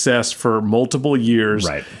for success for multiple years.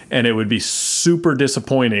 Right. And it would be super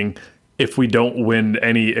disappointing if we don't win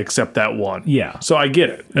any except that one. Yeah. So I get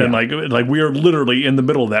it. And like we are literally in the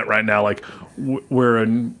middle of that right now. Like we're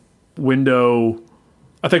in window,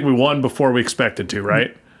 I think we won before we expected to,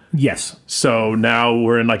 right? Yes. So now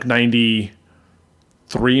we're in like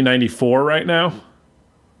 93, 94 right now.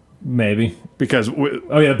 Maybe. Because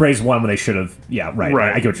the Braves won when they should have. Yeah,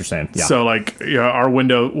 right. I get what you're saying. Yeah. So like our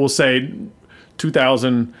window, we'll say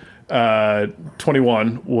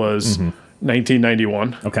 2021 was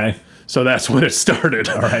 1991. Okay. So that's when it started.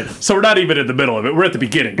 All right. So we're not even at the middle of it. We're at the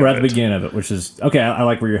beginning. We're at the beginning of it, which is okay. I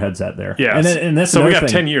like where your head's at there. Yeah. And that's so we got thing,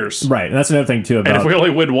 10 years. Right. And that's another thing too about. And if we only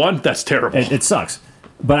win one, that's terrible. It sucks.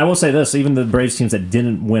 But I will say this: even the Braves teams that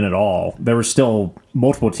didn't win at all, there were still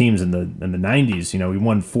multiple teams in the 90s. We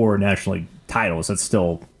won 4 National League titles. That's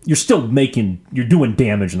still you're doing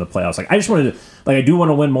damage in the playoffs. Like I do want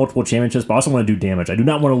to win multiple championships, but I also want to do damage. I do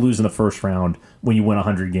not want to lose in the first round when you win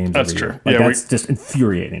 100 games. That's every true. Year. Like, that's just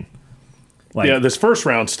infuriating. This first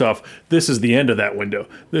round stuff, this is the end of that window.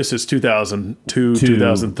 This is 2002,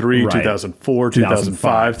 2003, right. 2004,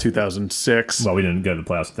 2005, 2006. Well, we didn't go to the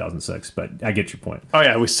playoffs in 2006, but I get your point. Oh,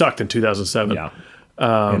 yeah, we sucked in 2007. Yeah,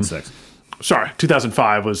 and 6. Sorry,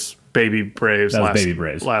 2005 was Baby Braves. That was Baby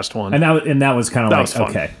Braves. Last one. And that was kind of like, fun.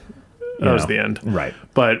 Okay. That was the end. Right.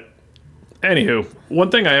 But, anywho,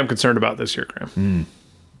 one thing I am concerned about this year, Graham.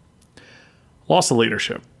 Loss of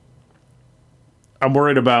leadership. I'm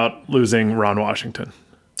worried about losing Ron Washington.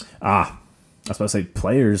 I was about to say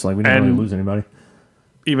players. Like, we didn't really lose anybody.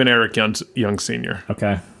 Even Eric Young Sr.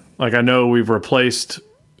 Okay. Like, I know we've replaced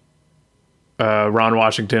Ron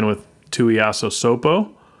Washington with Tuiaso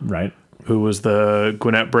Sopo. Right. Who was the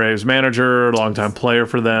Gwinnett Braves manager, longtime player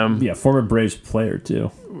for them. Yeah, former Braves player,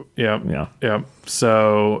 too. Yeah.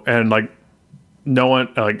 So, and, like, no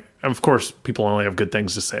one, like, of course, people only have good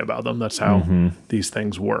things to say about them. That's how these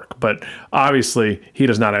things work. But obviously, he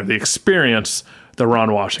does not have the experience that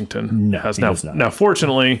Ron Washington has. Now,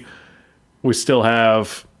 fortunately, we still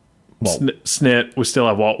have Snit. We still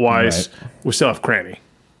have Walt Weiss. Right. We still have Cranny.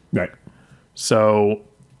 Right. So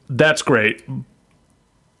that's great. And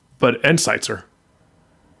Seitzer.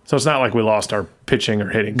 So it's not like we lost our pitching or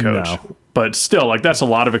hitting coach. No. But still, like, that's a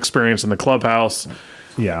lot of experience in the clubhouse.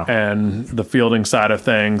 Yeah. And the fielding side of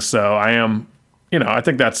things. So I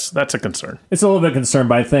think that's a concern. It's a little bit concerned,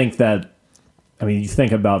 but I think that, you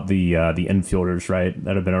think about the infielders, right,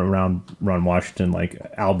 that have been around Ron Washington, like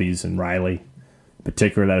Albies and Riley in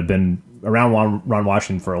particular, that have been around Ron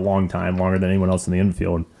Washington for a long time, longer than anyone else in the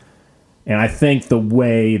infield. And I think the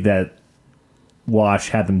way that Wash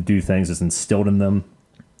had them do things is instilled in them.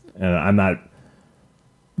 And I'm not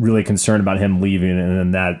really concerned about him leaving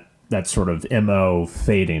and then that sort of MO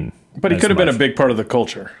fading. But he could have been a big part of the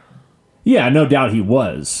culture. Yeah, no doubt he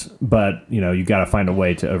was. But, you got to find a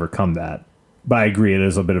way to overcome that. But I agree, it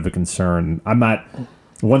is a bit of a concern.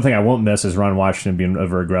 One thing I won't miss is Ron Washington being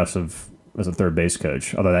over-aggressive as a third base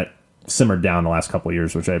coach, although that simmered down the last couple of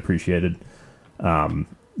years, which I appreciated.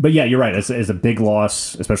 But yeah, you're right. It's a big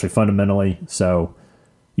loss, especially fundamentally. So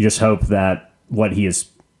you just hope that what he has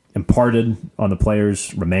imparted on the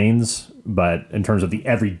players remains. But in terms of the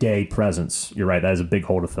everyday presence, you're right. That is a big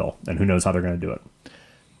hole to fill. And who knows how they're going to do it.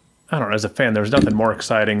 I don't know. As a fan, there's nothing more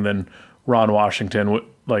exciting than Ron Washington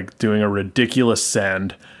like doing a ridiculous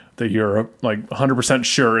send that you're like 100%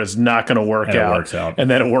 sure is not going to work out. It works out. And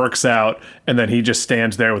then it works out. And then he just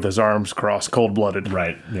stands there with his arms crossed, cold-blooded.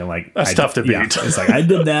 Right. That's tough to beat. Yeah. It's like, I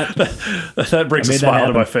did that. That brings a smile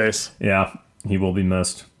to my face. Yeah. He will be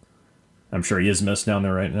missed. I'm sure he is missed down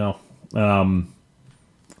there right now.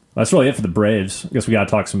 That's really it for the Braves. I guess we got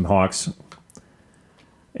to talk some Hawks.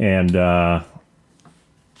 And I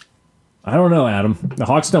don't know, Adam. The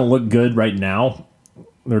Hawks don't look good right now.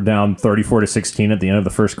 They're down 34-16 at the end of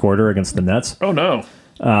the first quarter against the Nets. Oh, no.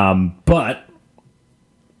 But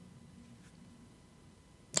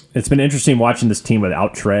it's been interesting watching this team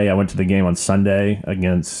without Trae. I went to the game on Sunday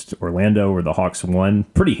against Orlando where the Hawks won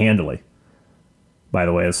pretty handily. By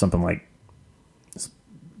the way, it's something like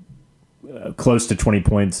close to 20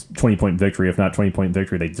 points, 20-point victory, if not 20-point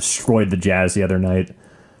victory. They destroyed the Jazz the other night.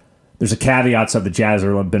 There's a caveat of the Jazz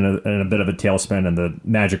have been in a bit of a tailspin, and the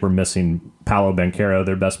Magic were missing Paolo Banchero,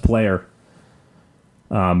 their best player.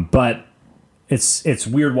 But it's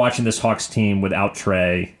weird watching this Hawks team without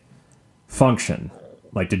Trae function.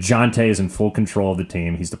 Like, DeJounte is in full control of the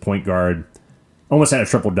team. He's the point guard. Almost had a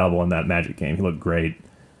triple-double in that Magic game. He looked great.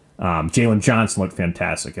 Jalen Johnson looked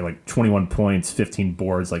fantastic. He had like 21 points, 15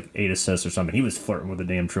 boards, like 8 assists or something. He was flirting with a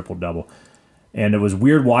damn triple-double. And it was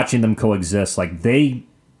weird watching them coexist. Like, they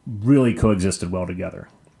really coexisted well together.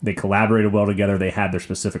 They collaborated well together. They had their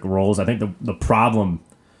specific roles. I think the problem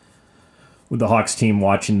with the Hawks team,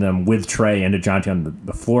 watching them with Trae and DeJounte on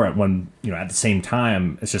the floor at the same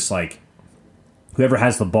time, it's just like whoever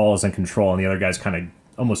has the ball is in control and the other guy's kind of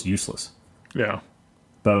almost useless. Yeah.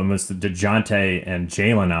 But when it's the DeJounte and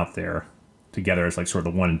Jalen out there together as like sort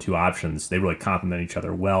of the 1 and 2 options, they really complement each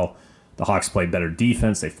other well. The Hawks played better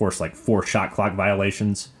defense. They forced like 4 shot clock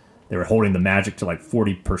violations. They were holding the Magic to like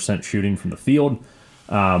 40% shooting from the field.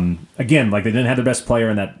 Again, like they didn't have their best player,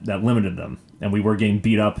 and that limited them. And we were getting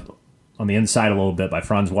beat up on the inside a little bit by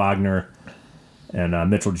Franz Wagner and Devin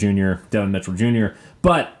Mitchell Jr.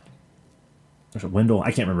 But there's a Wendell.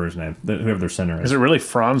 I can't remember his name. Whoever their center is. Is it really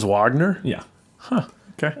Franz Wagner? Yeah. Huh.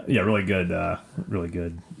 Okay. Yeah, really good. Really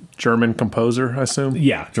good. German composer, I assume?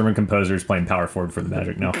 Yeah, German composers playing power forward for the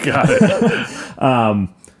Magic now. Got it.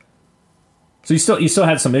 So you still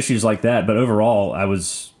had some issues like that, but overall,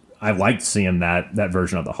 I liked seeing that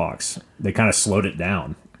version of the Hawks. They kind of slowed it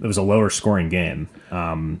down. It was a lower scoring game.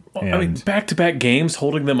 Back-to-back games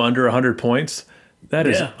holding them under 100 points. That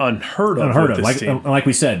is unheard of. Unheard of. Like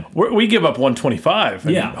we said, we give up 125.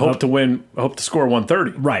 And hope to score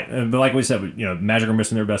 130. Right, but like we said, Magic are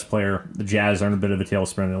missing their best player. The Jazz are in a bit of a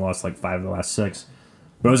tailspin. They lost like 5 of the last 6.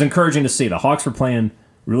 But it was encouraging to see. The Hawks were playing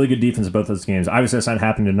really good defense in both those games. Obviously, that's not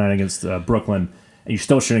happening tonight against Brooklyn, and you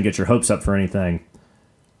still shouldn't get your hopes up for anything.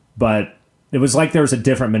 But it was like there was a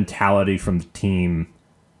different mentality from the team.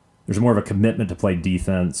 There's more of a commitment to play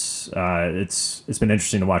defense. It's been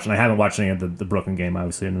interesting to watch, and I haven't watched any of the Brooklyn game,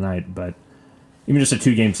 obviously, tonight, but even just a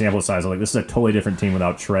 2-game sample size, I'm like, this is a totally different team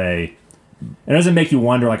without Trae. It doesn't make you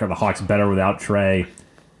wonder, like, are the Hawks better without Trae?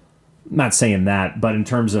 I'm not saying that, but in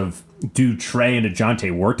terms of do Trae and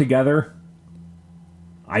DeJounte work together,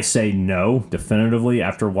 I say no, definitively,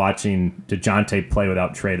 after watching DeJounte play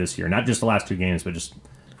without Trae this year. Not just the last 2 games, but just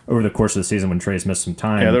over the course of the season when Trae's missed some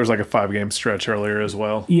time. Yeah, there was like a 5-game stretch earlier as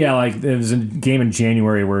well. Yeah, like there was a game in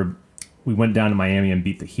January where we went down to Miami and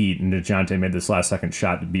beat the Heat, and DeJounte made this last-second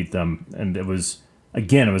shot to beat them. And it was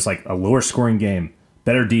like a lower-scoring game.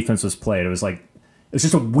 Better defense was played. It was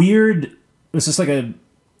just a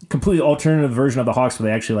completely alternative version of the Hawks where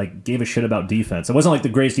they actually like gave a shit about defense. It wasn't like the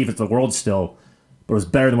greatest defense in the world still, but it was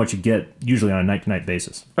better than what you get usually on a night-to-night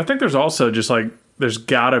basis. I think there's also just like there's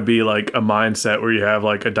got to be like a mindset where you have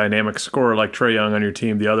like a dynamic scorer like Trae Young on your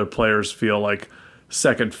team. The other players feel like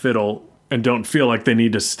second fiddle and don't feel like they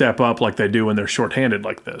need to step up like they do when they're shorthanded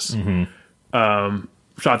like this. Mm-hmm.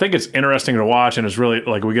 So I think it's interesting to watch, and it's really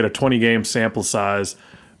like we get a 20-game sample size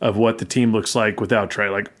of what the team looks like without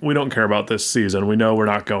Trae. Like, we don't care about this season. We know we're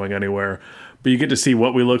not going anywhere. But you get to see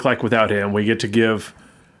what we look like without him. We get to give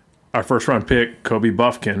our first-round pick, Kobe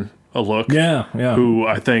Buffkin, a look. Yeah. Who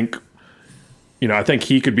I think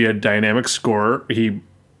he could be a dynamic scorer.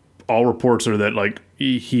 All reports are that, like,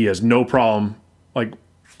 he has no problem, like,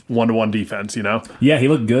 one-to-one defense, Yeah, he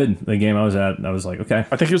looked good the game I was at. I was like, okay.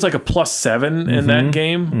 I think he was like a +7 in that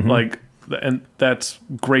game. Mm-hmm. Like, and that's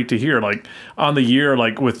great to hear. Like, on the year,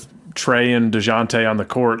 like, with Trae and DeJounte on the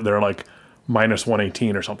court, they're like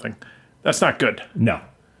 -118 or something. That's not good. No,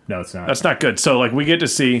 it's not. That's not good. So, like, we get to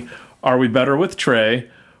see, are we better with Trae,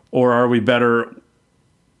 or are we better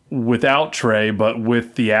without Trae, but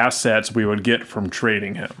with the assets we would get from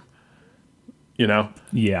trading him?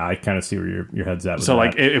 Yeah, I kind of see where your head's at with so, that.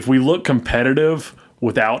 like, if we look competitive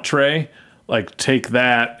without Trae, like, take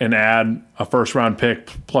that and add a first-round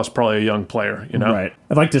pick plus probably a young player, Right.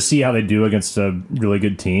 I'd like to see how they do against a really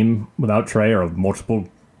good team without Trae, or multiple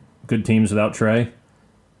good teams without Trae.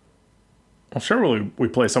 Well, sure, we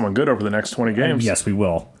play someone good over the next 20 games. Yes, we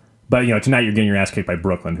will. But, tonight you're getting your ass kicked by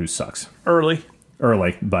Brooklyn, who sucks. Early.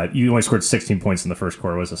 But you only scored 16 points in the first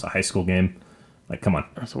quarter. Was this a high school game? Like, come on.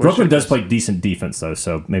 Brooklyn does play decent defense, though,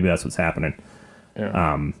 so maybe that's what's happening. Yeah.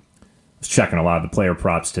 I was checking a lot of the player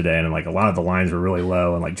props today, and like a lot of the lines were really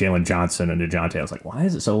low, and like Jalen Johnson and DeJounte, I was like, why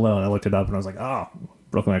is it so low? And I looked it up, and I was like, oh,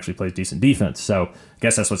 Brooklyn actually plays decent defense. So I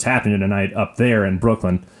guess that's what's happening tonight up there in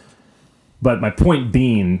Brooklyn. But my point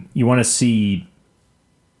being, you want to see,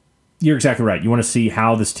 you're exactly right, you want to see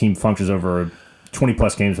how this team functions over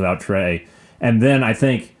 20-plus games without Trae. And then I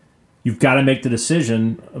think you've got to make the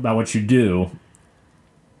decision about what you do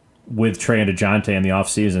with Trae and DeJounte in the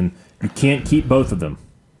offseason. You can't keep both of them.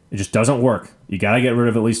 It just doesn't work. You got to get rid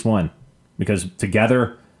of at least one, because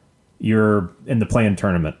together you're in the play-in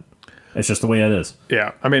tournament. It's just the way it is.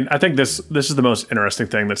 Yeah, I mean, I think this is the most interesting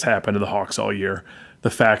thing that's happened to the Hawks all year. The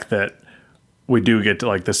fact that we do get to,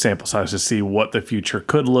 like, the sample size to see what the future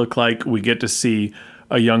could look like. We get to see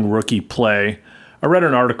a young rookie play. I read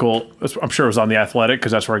an article, I'm sure it was on The Athletic,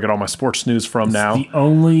 because that's where I get all my sports news from now. The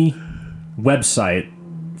only website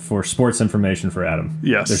for sports information for Adam.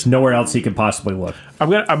 Yes. There's nowhere else he could possibly look. I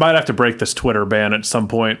might have to break this Twitter ban at some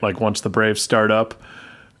point, like once the Braves start up.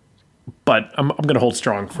 But I'm going to hold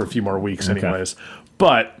strong for a few more weeks anyways.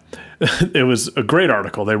 But it was a great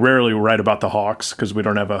article. They rarely write about the Hawks because we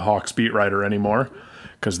don't have a Hawks beat writer anymore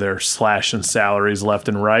because they're slashing salaries left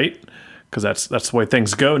and right because that's the way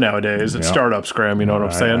things go nowadays at startups, Graham. You know what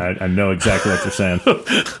I'm saying? I know exactly what you're saying.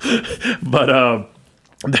 But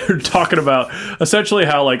they're talking about essentially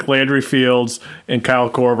how like Landry Fields and Kyle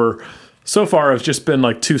Korver so far have just been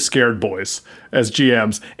like two scared boys as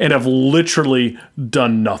GMs and have literally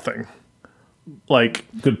done nothing. Like,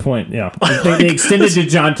 good point. Yeah, they extended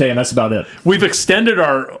DeJounte, and that's about it. We've extended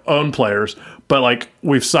our own players, but like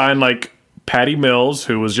we've signed like Patty Mills,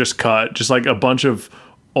 who was just cut, just like a bunch of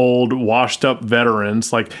old, washed-up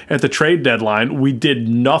veterans. Like at the trade deadline, we did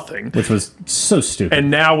nothing, which was so stupid.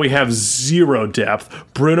 And now we have zero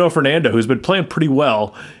depth. Bruno Fernando, who's been playing pretty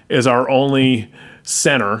well, is our only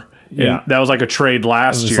center. Yeah, and that was like a trade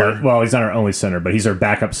last year. Like, well, he's not our only center, but he's our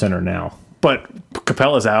backup center now. But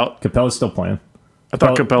Capella's out. Capella's still playing. I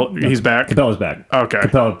thought he's back. Capella's back. Okay.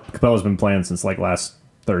 Capella's been playing since like last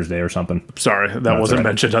Thursday or something. Sorry, that wasn't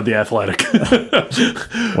mentioned on The Athletic.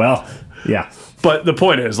 Well, yeah. But the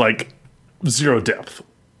point is, like, zero depth.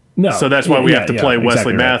 No. So that's why we have to play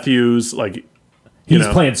Wesley Matthews. Like, he's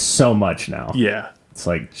playing so much now. Yeah. It's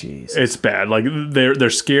like, jeez. It's bad. Like, they're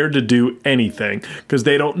scared to do anything because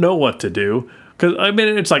they don't know what to do. Because, I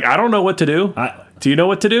mean, it's like, I don't know what to do. Do you know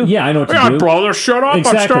what to do? Yeah, I know what to do. Brother, shut up.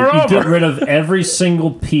 Exactly. Start over. You get rid of every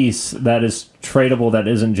single piece that is tradable that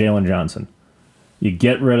isn't Jalen Johnson. You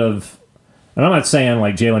get rid of... And I'm not saying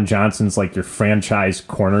like Jalen Johnson's like your franchise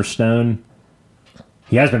cornerstone.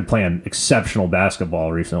 He has been playing exceptional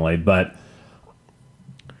basketball recently, but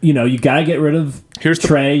you know, you got to get rid of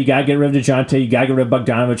Trae, you got to get rid of DeJounte, you got to get rid of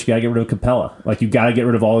Bogdanovich, you got to get rid of Capella. Like, you got to get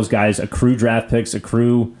rid of all those guys, accrue draft picks, just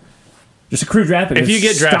accrue draft picks. If you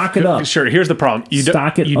get draft, stock it up. Sure, here's the problem. You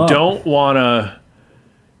don't want to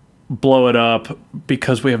blow it up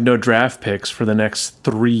because we have no draft picks for the next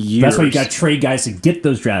 3 years. That's why you got to trade guys to get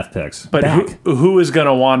those draft picks. But who is going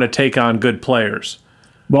to want to take on good players?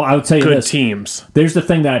 Well, I would tell you good this. teams. There's the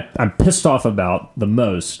thing that I'm pissed off about the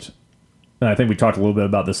most, and I think we talked a little bit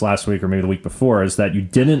about this last week or maybe the week before, is that you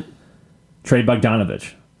didn't trade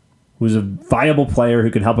Bogdanovich, who's a viable player who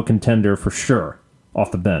could help a contender for sure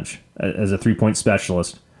off the bench as a three-point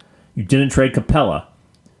specialist. You didn't trade Capella,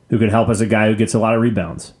 who could help as a guy who gets a lot of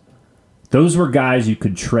rebounds. Those were guys you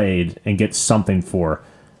could trade and get something for.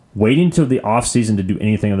 Waiting until the offseason to do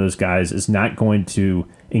anything of those guys is not going to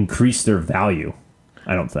increase their value,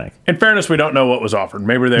 I don't think. In fairness, we don't know what was offered.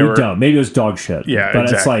 Maybe Maybe it was dog shit. Yeah, but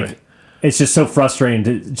exactly. It's like, it's just so frustrating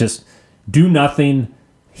to just do nothing,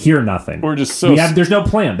 hear nothing. We're just so there's no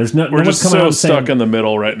plan. We're just so stuck in the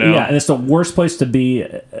middle right now. Yeah, and it's the worst place to be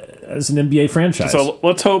as an NBA franchise. So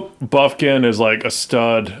let's hope Bufkin is like a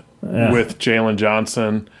stud with Jalen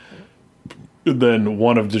Johnson. Then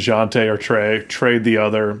one of DeJounte or Trae, trade the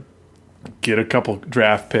other, get a couple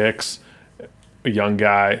draft picks, a young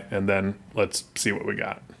guy, and then let's see what we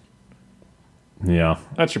got. Yeah.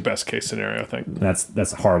 That's your best case scenario, I think.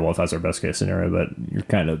 That's horrible if that's our best case scenario, but you're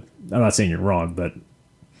kind of, I'm not saying you're wrong, but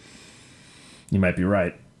you might be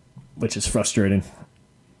right, which is frustrating.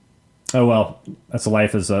 Oh, well, that's a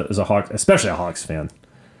life as a Hawks, especially a Hawks fan.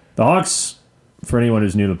 The Hawks, for anyone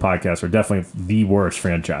who's new to the podcast, are definitely the worst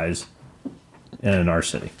franchise in our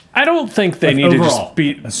city. I don't think they need overall, to just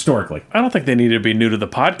be historically. I don't think they need to be new to the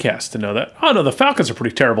podcast to know that. Oh no, the Falcons are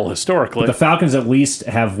pretty terrible historically. But the Falcons at least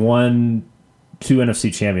have won 2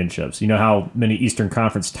 NFC championships. You know how many Eastern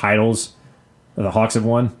Conference titles the Hawks have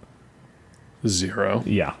won? 0.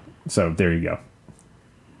 Yeah. So there you go.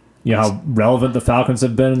 You know how relevant the Falcons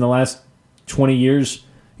have been in the last 20 years?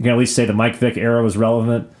 You can at least say the Mike Vick era was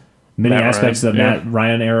relevant. Many aspects of the Matt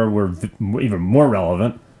Ryan era were even more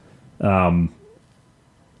relevant.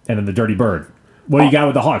 And then the Dirty Bird. What do you got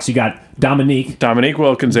with the Hawks? You got Dominique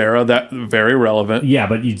Wilkins era, that very relevant. Yeah,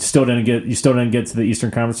 but you still didn't get to the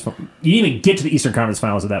Eastern Conference. You didn't even get to the Eastern Conference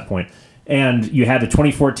Finals at that point. And you had the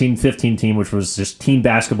 2014-15 team, which was just team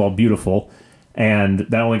basketball beautiful, and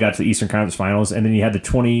that only got to the Eastern Conference Finals. And then you had the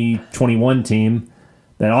 2021 team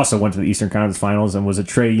that also went to the Eastern Conference Finals and was a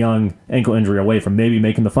Trae Young ankle injury away from maybe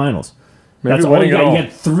making the finals. That's all you got. You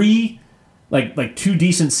had 3, like 2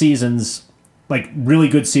 decent seasons, like really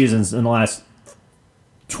good seasons in the last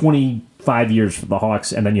 25 years for the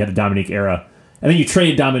Hawks, and then you had the Dominique era. And then you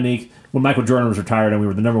traded Dominique when Michael Jordan was retired and we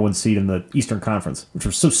were the number 1 seed in the Eastern Conference, which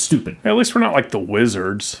was so stupid. At least we're not like the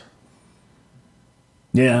Wizards.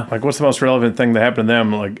 Yeah. Like, what's the most relevant thing that happened to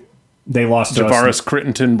them? Like, They lost to Javaris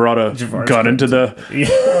Crittenton brought a gun into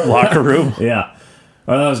the locker room. Yeah.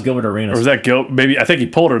 Oh, that was Gilbert Arenas. Or was that Maybe I think he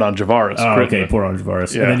pulled it on Javaris. Oh, okay, pulled it on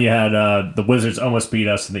Javaris. Yeah. And then you had the Wizards almost beat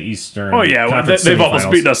us in the Eastern. Oh yeah, they've almost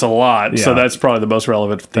beaten us a lot. Yeah. So that's probably the most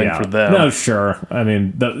relevant thing for them. No, sure. I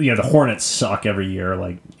mean, the Hornets suck every year.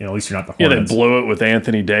 Like, at least you're not the Hornets. Yeah, they blew it with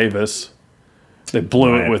Anthony Davis. They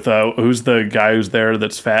blew it with who's the guy who's there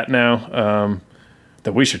that's fat now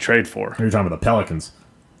that we should trade for. You're talking about the Pelicans.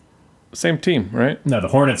 Same team, right? No, the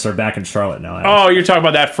Hornets are back in Charlotte now. Oh, you're talking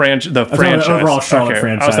about that franchise. The overall Charlotte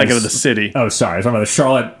franchise. I was thinking of the city. Oh, sorry. I was talking about the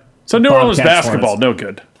Charlotte. So New Orleans basketball, no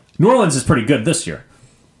good. New Orleans is pretty good this year.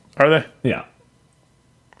 Are they? Yeah.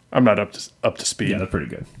 I'm not up to speed. Yeah, they're pretty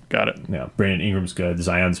good. Got it. Yeah, Brandon Ingram's good.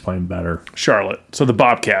 Zion's playing better. Charlotte. So the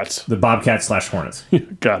Bobcats. The Bobcats/Hornets.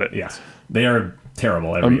 Got it. Yes. They are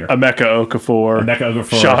terrible every year. Emeka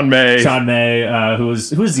Okafor. Sean May. Who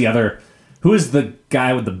is the other? Who is the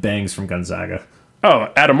guy with the bangs from Gonzaga?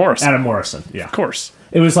 Oh, Adam Morrison. Yeah. Of course.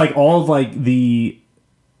 It was like all of like the...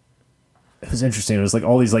 It was interesting. It was like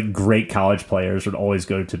all these like great college players would always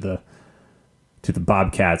go to the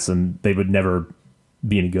Bobcats, and they would never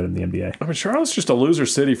be any good in the NBA. I mean, Charlotte's just a loser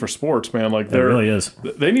city for sports, man. Like, it really is.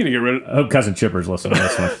 They need to get rid of... I hope Cousin Chipper's listening to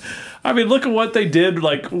this one. I mean, look at what they did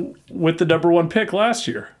like with the #1 pick last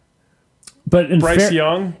year. But Bryce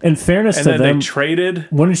Young, in fairness to them, and then they traded.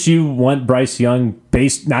 Wouldn't you want Bryce Young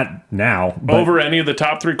based not now over any of the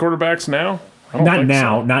top 3 quarterbacks now? Not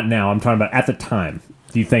now. I'm talking about at the time.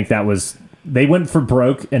 Do you think that was they went for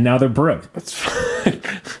broke and now they're broke? That's fine.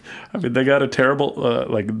 I mean, they got a terrible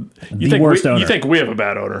worst owner. You think we have a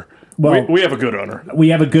bad owner? Well, we have a good owner. We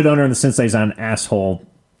have a good owner in the sense that he's an asshole.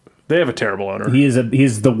 They have a terrible owner. He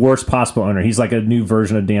is the worst possible owner. He's like a new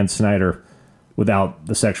version of Dan Snyder without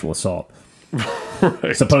the sexual assault.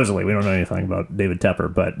 Right. Supposedly, we don't know anything about David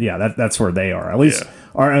Tepper, but yeah, that's where they are. At least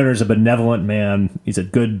our owner's a benevolent man. He's a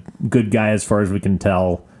good guy as far as we can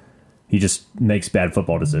tell. He just makes bad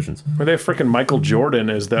football decisions. Well, they have freaking Michael Jordan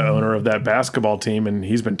as the owner of that basketball team, and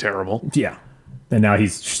he's been terrible. Yeah, and now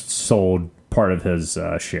he's sold part of his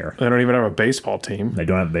share. They don't even have a baseball team. They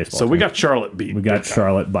don't have a baseball team. So we team. got Charlotte beat. We got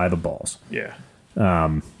Charlotte by the balls. Yeah.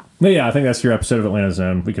 But yeah, I think that's your episode of Atlanta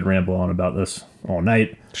Zone. We could ramble on about this all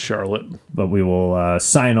night. Charlotte. But we will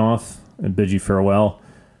sign off and bid you farewell.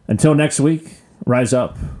 Until next week, rise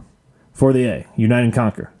up for the A, unite and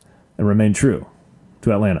conquer, and remain true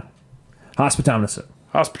to Atlanta. Hospitometer.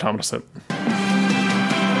 Hospitometer.